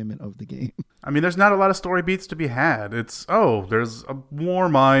enjoyment of the game. I mean, there's not a lot of story beats to be had. It's, there's a war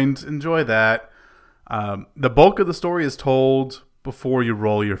mind. Enjoy that. The bulk of the story is told before you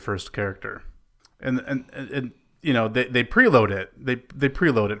roll your first character. And they preload it. They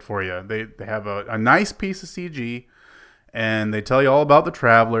preload it for you. They have a nice piece of CG, and they tell you all about the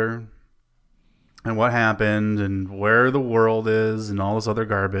Traveler and what happened and where the world is and all this other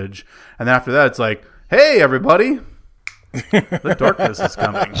garbage. And then after that, it's like, hey, everybody, the darkness is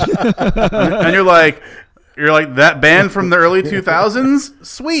coming. And you're like, You're like, that band from the early 2000s?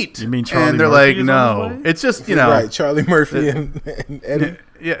 Sweet. You mean Charlie And they're Murphy like, is on no. his way? It's just, you know. Right, Charlie Murphy and Eddie.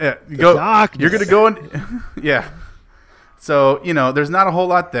 Yeah. You go, darkness. you're going to go in. Yeah. So, you know, there's not a whole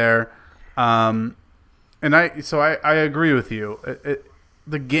lot there. And I agree with you.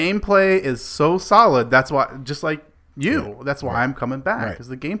 The gameplay is so solid. That's why, just like you, that's why I'm coming back, because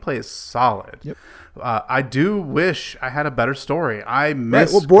the gameplay is solid. Yep. I do wish I had a better story. I Right.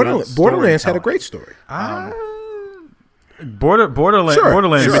 miss Well, Borderlands had a great story. Borderlands Sure,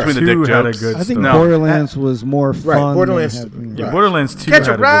 Borderlands sure. Between the 2 dick had a jokes. good I think story. Borderlands was more fun. Right, Borderlands- than having- Yeah, Right. Borderlands 2 Catch had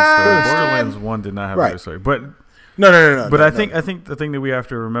a a good story. ride! Borderlands 1 did not have a Right. good story. But No. But I think the thing that we have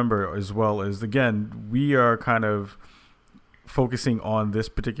to remember as well is, again, we are kind of focusing on this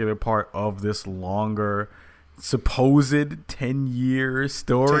particular part of this longer supposed 10-year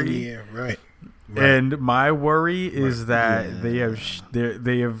story. Right. And my worry is that they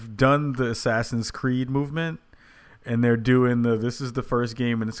have done the Assassin's Creed movement, and they're doing this is the first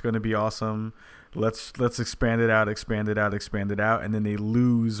game and it's going to be awesome. Let's expand it out, and then they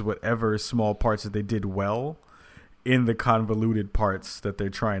lose whatever small parts that they did well in the convoluted parts that they're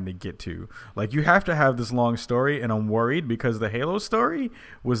trying to get to. Like, you have to have this long story, and I'm worried because the Halo story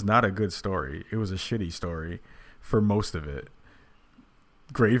was not a good story. It was a shitty story for most of it.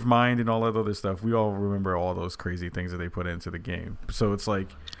 Gravemind and all that other stuff, we all remember all those crazy things that they put into the game. So it's like,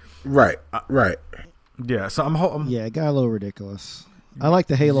 Right. yeah. So I'm Yeah, it got a little ridiculous. I like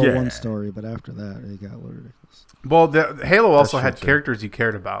the Halo Yeah. 1 story, but after that, it got a little ridiculous. Well, the Halo also true, had too. characters you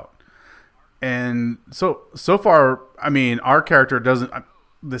cared about. And so far, I mean, our character doesn't.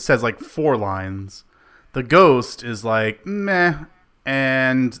 This says like 4 lines. The ghost is like meh,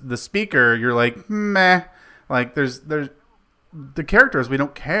 and the speaker, you're like meh. Like there's the characters, we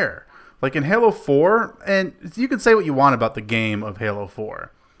don't care. Like in Halo 4, and you can say what you want about the game of Halo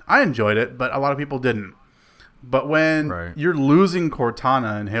 4. I enjoyed it, but a lot of people didn't. But when Right. you're losing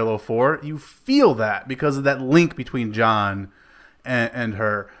Cortana in Halo 4, you feel that because of that link between John and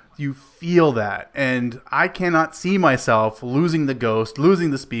her. You feel that. And I cannot see myself losing the ghost, losing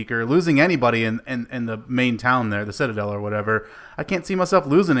the speaker, losing anybody in the main town there, the Citadel or whatever. I can't see myself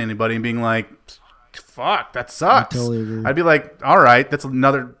losing anybody and being like, fuck, that sucks. I totally agree. I'd be like, all right, that's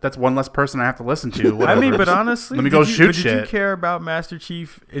one less person I have to listen to. I whatever. mean, but honestly, let me go shoot did shit. you care about Master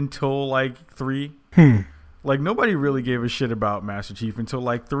Chief until like 3? Like, nobody really gave a shit about Master Chief until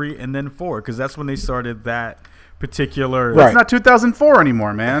like 3 and then 4, because that's when they started that particular. Right. It's not 2004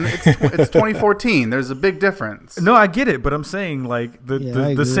 anymore, man. It's 2014. There's a big difference. No, I get it, but I'm saying like I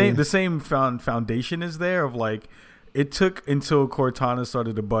the agree. same foundation is there of like, it took until Cortana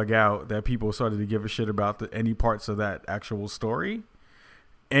started to bug out that people started to give a shit about any parts of that actual story.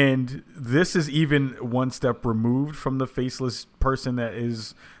 And this is even one step removed from the faceless person that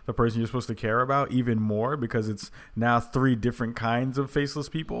is the person you're supposed to care about, even more, because it's now 3 different kinds of faceless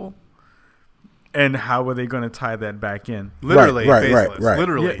people. And how are they going to tie that back in? Literally Right, faceless. right.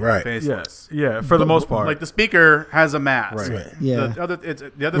 Literally Right. faceless. Yeah, for the most part. Like the speaker has a mask. Right. Yeah. The other thing's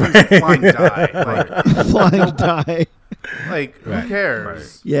a flying die. Flying die. Like who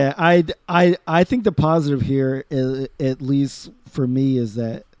cares? Yeah, I think the positive here, at least for me, is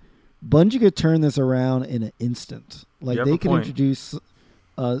that Bungie could turn this around in an instant. Like, You have they a can point. introduce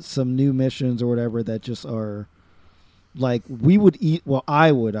some new missions or whatever that just are like, we would eat. Well,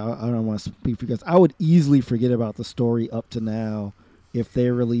 I would. I don't want to speak for you guys. I would easily forget about the story up to now if they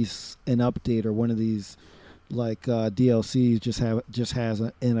release an update or one of these like DLCs just has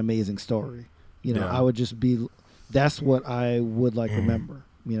an amazing story. You know, Yeah. I would just be. That's what I would like remember.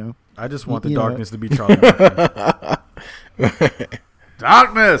 You know. I just want the you know- darkness to be Charlie Murphy.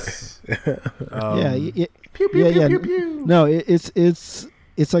 Darkness. Yeah, Pew pew yeah, pew yeah. pew pew. No,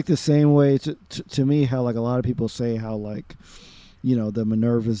 it's like the same way to me how like a lot of people say how like, you know, the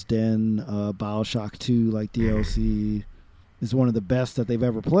Minerva's Den, BioShock 2 like DLC is one of the best that they've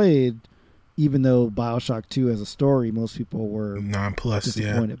ever played, even though BioShock 2 as a story most people were Non-plus, yeah.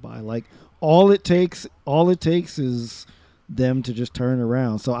 disappointed by. Like all it takes is them to just turn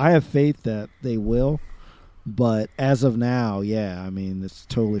around. So I have faith that they will, but as of now, yeah, I mean, it's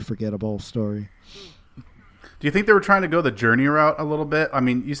totally forgettable story. Do you think they were trying to go the journey route a little bit? I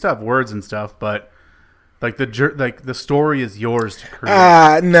mean, you still have words and stuff, but like the story is yours to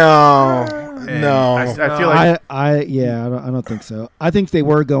create. No. And No. I feel like I don't think so. I think they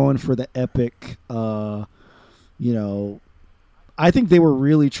were going for the epic. You know, I think they were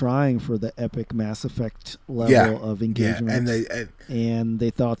really trying for the epic Mass Effect level Yeah. of Yeah, engagement, and they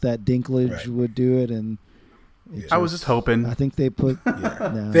thought that Dinklage Right. would do it, and I was just hoping. I think they put.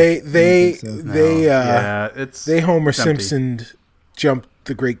 No, they I don't think so. yeah, it's Homer empty. Simpson jumped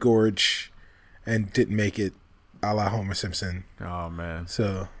the Great Gorge and didn't make it, a la Homer Simpson. Oh man.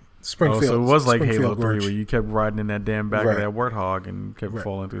 So Springfield. So it was like Springfield Halo 3 Gorge. where you kept riding in that damn back Right. of that warthog and kept Right.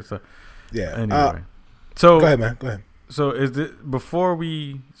 falling through stuff. Yeah. Anyway. So Go ahead, man. Go ahead. So before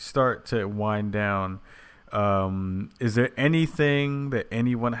we start to wind down, is there anything that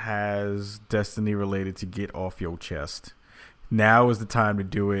anyone has Destiny related to get off your chest? Now is the time to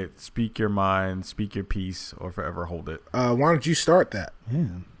do it. Speak your mind, speak your piece, or forever hold it. Why don't you start that? Yeah.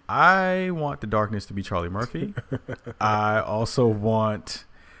 I want the darkness to be Charlie Murphy. I also want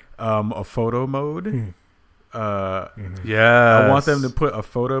a photo mode. Yeah. I want them to put a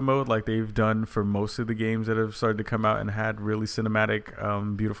photo mode like they've done for most of the games that have started to come out and had really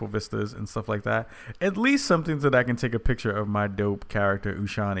cinematic, beautiful vistas and stuff like that. At least something that I can take a picture of my dope character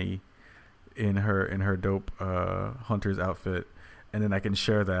Ushani in her dope hunter's outfit, and then I can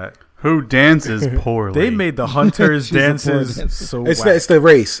share that. Who dances poorly? They made the hunters She's a poor dances dancer. so It's whack. it's the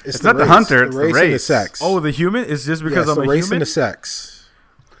race. It's not the hunter, it's the and the race. sex. Oh, the human is just because yes, I'm the a race human. and the sex.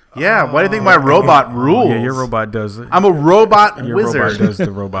 Yeah, why do you think my robot rules? Yeah, your robot does it. I'm a robot Your wizard. robot does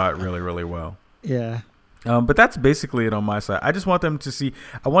the robot really, really well. Yeah. But that's basically it on my side. I just want them to see.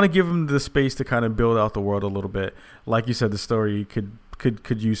 I want to give them the space to kind of build out the world a little bit. Like you said, the story could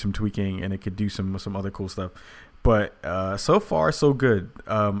use some tweaking, and it could do some other cool stuff. But so far, so good.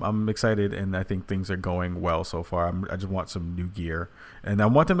 I'm excited, and I think things are going well so far. I just want some new gear, and I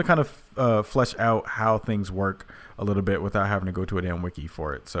want them to kind of flesh out how things work a little bit without having to go to a damn wiki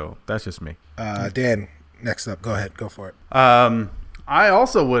for it. So that's just me. Dan, next up. Go ahead. Go for it. I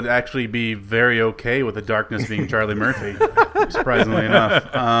also would actually be very okay with the darkness being Charlie Murphy, surprisingly enough.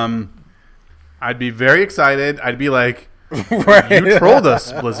 I'd be very excited. I'd be like, you trolled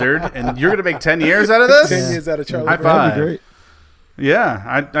us, Blizzard, and you're going to make 10 years out of this? 10 years out of Charlie High Murphy. five. That'd be great.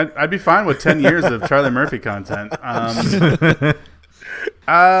 Yeah, I'd be fine with 10 years of Charlie Murphy content. I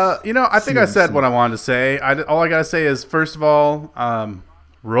think I said what I wanted to say. All I got to say is, first of all,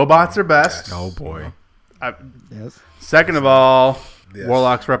 robots are best. Oh boy. Yes. Second of all, Yes.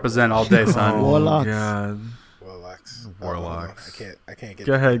 warlocks represent all day, son. Warlocks. God. Warlocks. Warlocks. I can't get.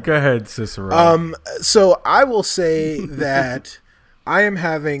 Go ahead, Cicero. So I will say that I am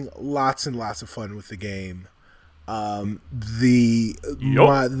having lots and lots of fun with the game. The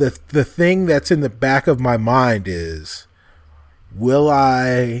thing that's in the back of my mind is, will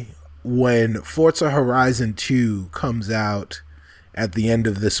I, when Forza Horizon 2 comes out at the end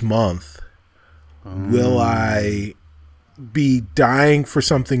of this month, will I be dying for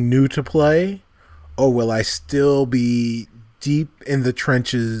something new to play, or will I still be deep in the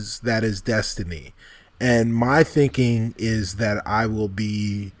trenches that is Destiny? And my thinking is that I will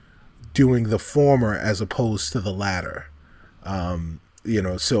be doing the former as opposed to the latter.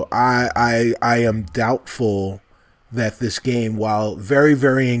 So I am doubtful that this game, while very,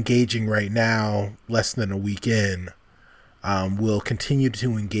 very engaging right now, less than a week in, will continue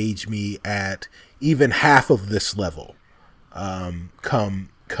to engage me at even half of this level come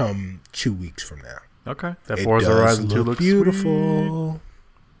 2 weeks from now. Okay. That It Forza does Horizon 2 look looks beautiful.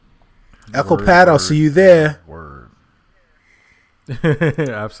 Sweet. Echo Pat, I'll see you there. Word.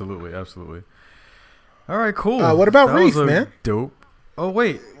 Absolutely. All right, cool. What about That Reef, was a man? Dope. Oh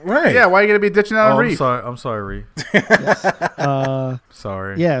wait. Right. Yeah, why are you going to be ditching out Oh, on I'm Reef? sorry. I'm sorry, Reef.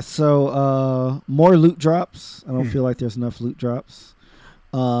 Sorry. Yeah, so more loot drops. I don't feel like there's enough loot drops.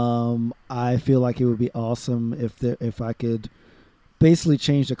 I feel like it would be awesome if I could basically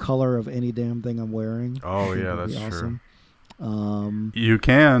change the color of any damn thing I'm wearing. Oh yeah, It would that's be true. awesome. You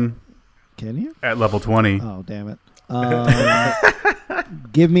can Can you? at level 20. Oh, damn it.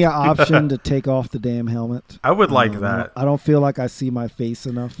 Give me an option to take off the damn helmet. I would like that. I don't feel like I see my face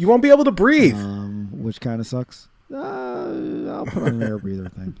enough. You won't be able to breathe. Which kind of sucks. I'll put on an air breather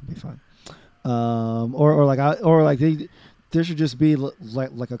thing. It'll be fine. There should just be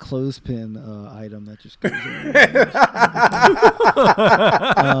like a clothespin item that just goes in.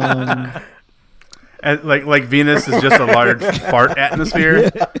 And like Venus is just a large fart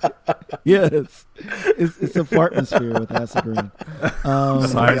atmosphere. Yes, it's a fart atmosphere with acid rain.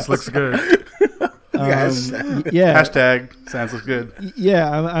 Science looks good. Yeah. Hashtag sounds looks good.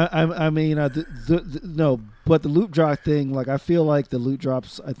 Yeah, I mean, no, but the loot drop thing, like, I feel like the loot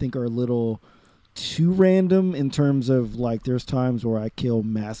drops, I think, are a little too random in terms of, like, there's times where I kill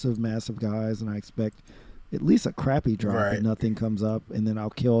massive guys and I expect at least a crappy drop and nothing comes up, and then I'll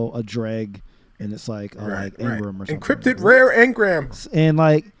kill a dreg and it's like, like Engram or something. Encrypted rare engram. And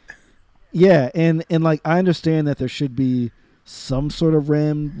like, yeah, and like, I understand that there should be some sort of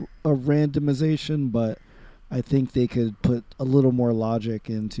randomization, but I think they could put a little more logic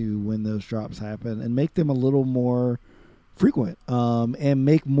into when those drops happen and make them a little more frequent, and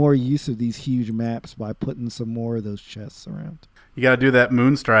make more use of these huge maps by putting some more of those chests around. You got to do that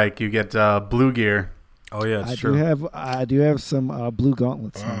Moonstrike. You get blue gear. Oh yeah, it's I true. do have some blue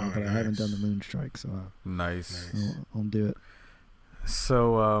gauntlets now, but I haven't done the Moonstrike, so Nice. I'll do it.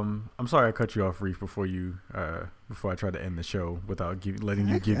 So I'm sorry I cut you off, Reef, before I tried to end the show without letting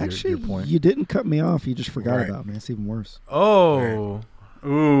you give Actually, your point. you didn't cut me off. You just forgot Right. about me. It's even worse. Oh,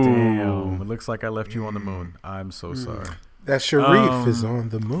 Ooh. damn! It looks like I left you on the moon. I'm so sorry. That Sharif is on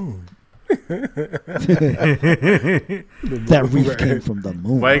the moon. That reef came from the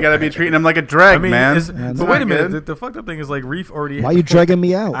moon. Why you got to be treating him like a drag, man? but It's wait not a minute. good. The fucked up thing is like Reef already. Why you dragging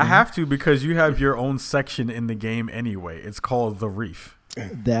me out? I man? have to because you have your own section in the game anyway. It's called the Reef.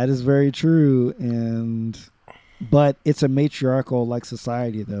 That is very true, but it's a matriarchal like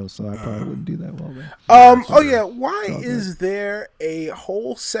society though, so I probably wouldn't do that well then. Oh yeah. Why is there a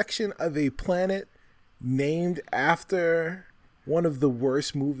whole section of a planet named after one of the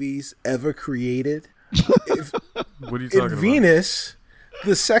worst movies ever created? What are you talking In about? Venus,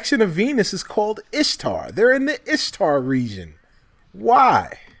 the section of Venus is called Ishtar. They're in the Ishtar region.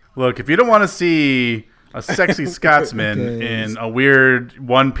 Why? Look, if you don't want to see a sexy Scotsman Okay. in a weird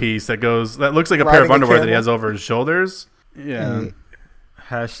one piece that looks like a pair Riding of a underwear that he camel? has over his shoulders, yeah.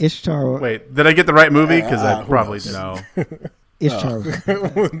 Hash- Ishtar. Wait, did I get the right movie? Because I who probably knows? did. no. Ishtar.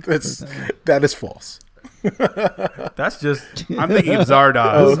 That is false. That's just I'm thinking of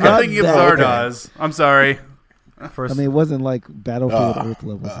Zardoz. not I'm thinking of that. Zardoz. I'm sorry. first. I mean, it wasn't like Battlefield Earth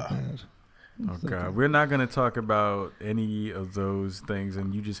levels of bad. Oh god, we're not going to talk about any of those things,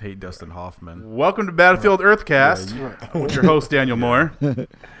 and you just hate Dustin Hoffman. Welcome to Battlefield Earthcast with your host Daniel Moore.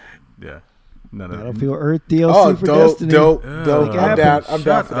 Yeah, none of that. Battlefield Earth DLC Oh, for dope, Destiny. dope. Make it I'm happen. down. I'm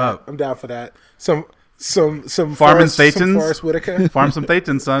down Shut for up. that. I'm down for that. Some Farming Forrest, some Thetans? Forrest Whitaker. Farm some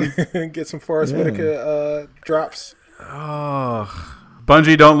Thetans, son. Get some Forrest Yeah. Whitaker drops. Oh,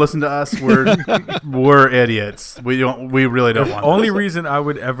 Bungie, don't listen to us. We're idiots. We really don't want. only this. reason I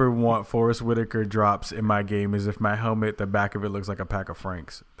would ever want Forrest Whitaker drops in my game is if my helmet, the back of it looks like a pack of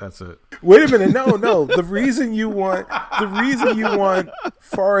Franks. That's it. Wait a minute. No. The reason you want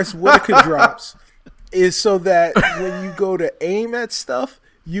Forrest Whitaker drops is so that when you go to aim at stuff,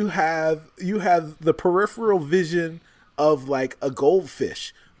 you have the peripheral vision of like a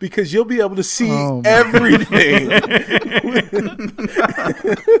goldfish. Because you'll be able to see Oh, my everything.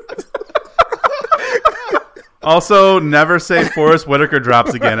 Also, never say Forrest Whitaker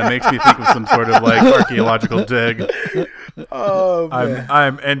drops again. It makes me think of some sort of like archaeological dig. Oh man.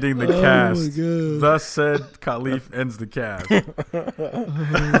 I'm ending the cast. God. Thus said, Khalif ends the cast. Oh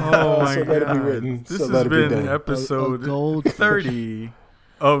my So let it be god! written. This So has let it be been done. episode A goldfish. 30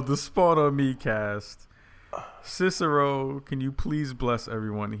 of the Spawn on Me cast. Cicero, can you please bless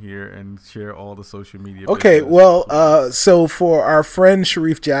everyone here and share all the social media? Okay, business? well, so for our friend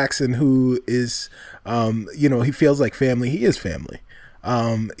Sharif Jackson, who is, he feels like family. He is family.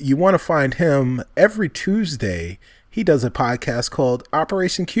 You want to find him every Tuesday. He does a podcast called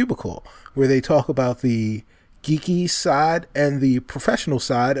Operation Cubicle, where they talk about the geeky side and the professional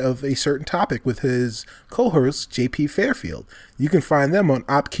side of a certain topic with his co-host, JP Fairfield. You can find them on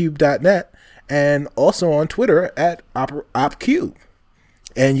opcube.net and also on Twitter at opcube.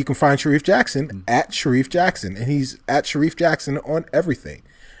 And you can find Sharif Jackson at Sharif Jackson, and he's at Sharif Jackson on everything.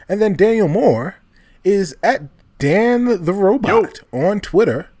 And then Daniel Moore is at Dan the Robot on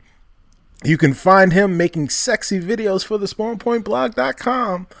Twitter. You can find him making sexy videos for the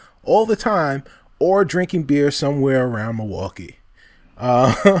SpawnPointBlog.com all the time, or drinking beer somewhere around Milwaukee.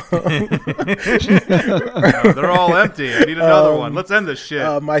 They're all empty. I need another one. Let's end this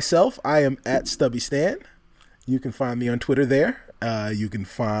shit. Myself, I am at Stubby Stan. You can find me on Twitter there. You can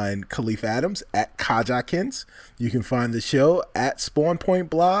find Khalif Adams at Kajakins. You can find the show at Spawn Point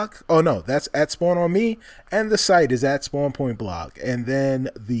Blog. Oh no, that's at Spawn on Me, and the site is at Spawn Point Blog. And then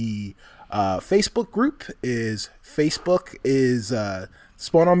the Facebook group is Spawn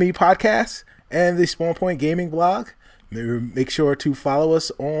on Me Podcast and the Spawn Point Gaming Blog. Make sure to follow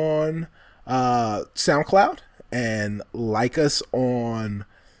us on SoundCloud and like us on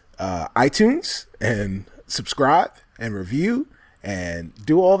iTunes and subscribe and review and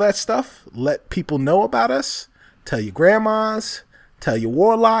do all that stuff. Let people know about us. Tell your grandmas. Tell your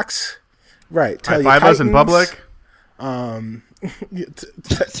warlocks. Right. Tell High your five us in Titans. public. Tell your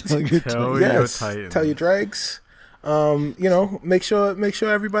Titans. Tell your dregs. Make sure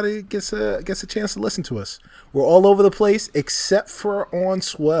everybody gets a chance to listen to us. We're all over the place except for on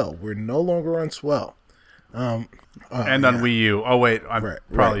Swell. We're no longer on Swell. And on Wii U. Oh wait, I'm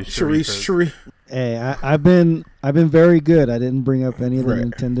probably Sharif. Hey, I've been very good. I didn't bring up any of the Right.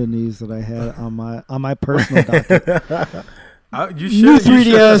 Nintendo news that I had on my personal docket. You New should. You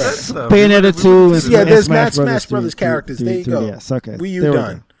should have said 3DS, stuff. Bayonetta 2, and Yeah, there's Smash Smash Brothers characters. There you go. 3DS. Okay, Wii U there we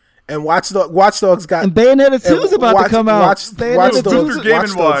done. go. And Watch Dogs got And Bayonetta 2 is about to come out. Watch Bayonetta 2 Dogs, Game Watch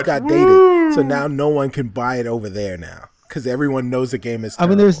and Dogs Watch. got dated, so now no one can buy it over there now because everyone knows the game is. I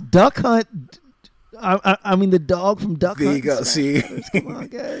mean, terrible. there's Duck Hunt. I mean, the dog from Duck There Hunt. you go. Smash See? Brothers. Come on,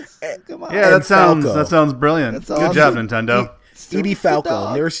 guys. Come on. Yeah, And Falco. that sounds brilliant. That's Good job, awesome. Nintendo. Edie It's the Falco.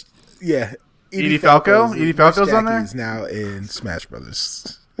 dog. There's Edie Falco? Edie Falco's on there? Is now in Smash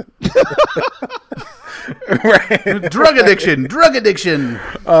Brothers. Right. Drug addiction.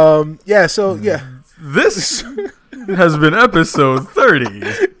 Yeah. So yeah. This has been episode 30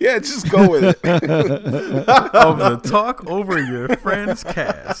 Yeah. Just go with it. of the Talk Over Your Friends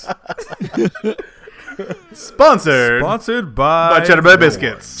cast, Sponsored by Cheddar Bay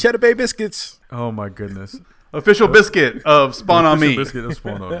Biscuits. Cheddar Bay Biscuits. Oh my goodness. Official biscuit of Spawn on Official Me. Biscuit of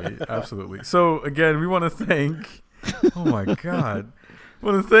Spawn on Me. Absolutely. So again, we want to thank. Oh my God. I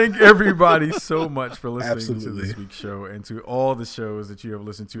want to thank everybody so much for listening to Absolutely. this week's show and to all the shows that you have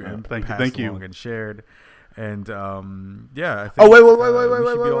listened to and thank you, passed thank you. along and shared. And yeah, I think, Oh wait, we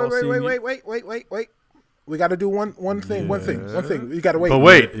should be all seeing wait. We got to do one thing. We got to wait. But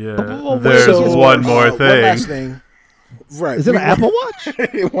wait, Yeah. there's So, one more One thing. last thing. Right. Is it an Apple Watch?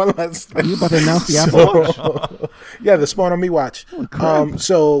 One last thing. Are you about to announce the Apple Watch? Yeah, the Spawn on Me watch. crap.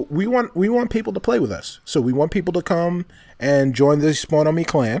 So we want people to play with us. So we want people to come and join the Spawn on Me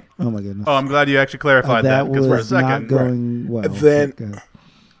clan. Oh my goodness. Oh, I'm glad you actually clarified that that because for a was not second going well. Then- Okay.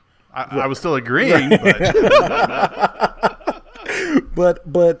 I was still agreeing, but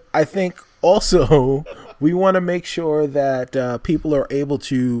But I think also we want to make sure that people are able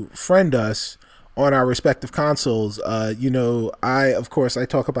to friend us on our respective consoles. Of course, I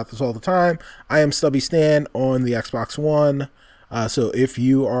talk about this all the time. I am Stubby Stan on the Xbox One. So if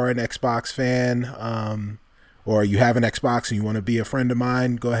you are an Xbox fan, or you have an Xbox and you want to be a friend of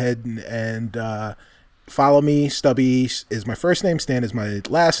mine, go ahead and follow me. Stubby is my first name. Stan is my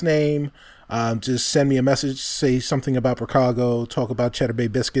last name. Just send me a message. Say something about Chicago. Talk about Cheddar Bay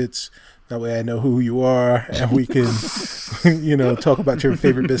Biscuits. That way I know who you are and we can, talk about your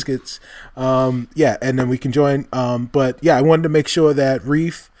favorite biscuits. And then we can join. But yeah, I wanted to make sure that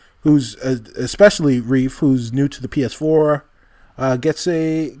Reef, especially Reef, who's new to the PS4, gets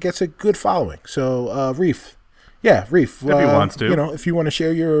a good following. So Reef. If he wants to. If you want to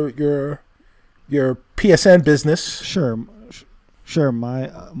share your PSN business. Sure. My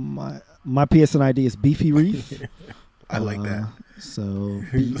PSN ID is Beefy Reef. I like that. So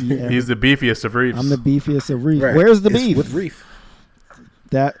he's the beefiest of reefs. I'm the beefiest of Reef. Right. Where's the It's beef? with Reef.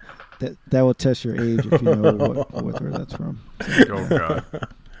 That will test your age if you know where that's from. Oh God.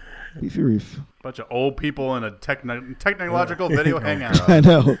 Beefy Reef. Bunch of old people in a technological video hangout. I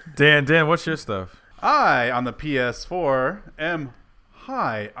know. Dan, what's your stuff? I, on the PS4, am...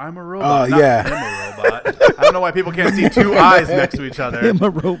 Hi, I'm a robot. Oh, Not yeah. I'm a robot. I don't know why people can't see two eyes next to each other. I'm a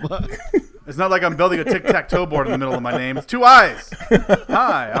robot. It's not like I'm building a tic-tac-toe board in the middle of my name. It's two eyes.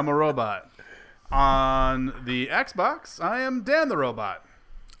 Hi, I'm a robot. On the Xbox, I am Dan the Robot.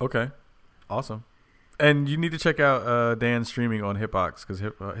 Okay. Awesome. And you need to check out Dan's streaming on Hitbox because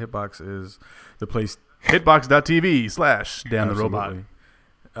Hitbox is the place. Hitbox.tv/Dan the Robot. Absolutely.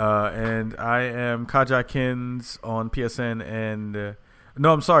 And I am Kaja Kins on PSN and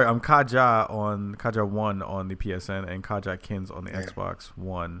no, I'm sorry, I'm Kaja 1 on the PSN and Kaja Kins on the Xbox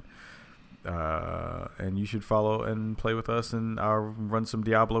One. And you should follow and play with us, and I'll run some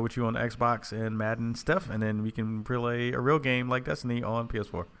Diablo with you on Xbox and Madden stuff, and then we can play a real game like Destiny on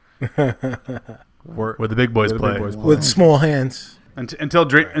PS4. Where the big boys play. With small hands. Until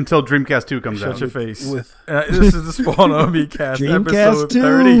Dreamcast 2 comes Shut out. your face. With This is the Spawn on Me cast, Dreamcast episode 2.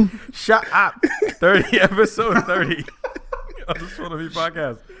 30. Shut up. 30, episode 30 of the Spawn on Me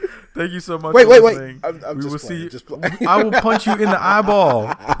podcast. Thank you so much Wait. for listening. I'm We just will playing, see. just playing. I will punch you in the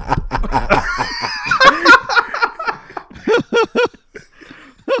eyeball.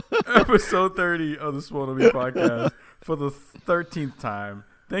 Episode 30 of the Spawn on Me podcast for the 13th time.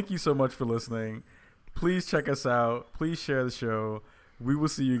 Thank you so much for listening. Please check us out. Please share the show. We will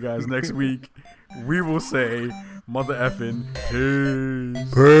see you guys next week. We will say mother effing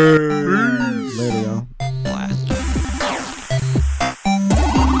peace. Later, y'all. Blast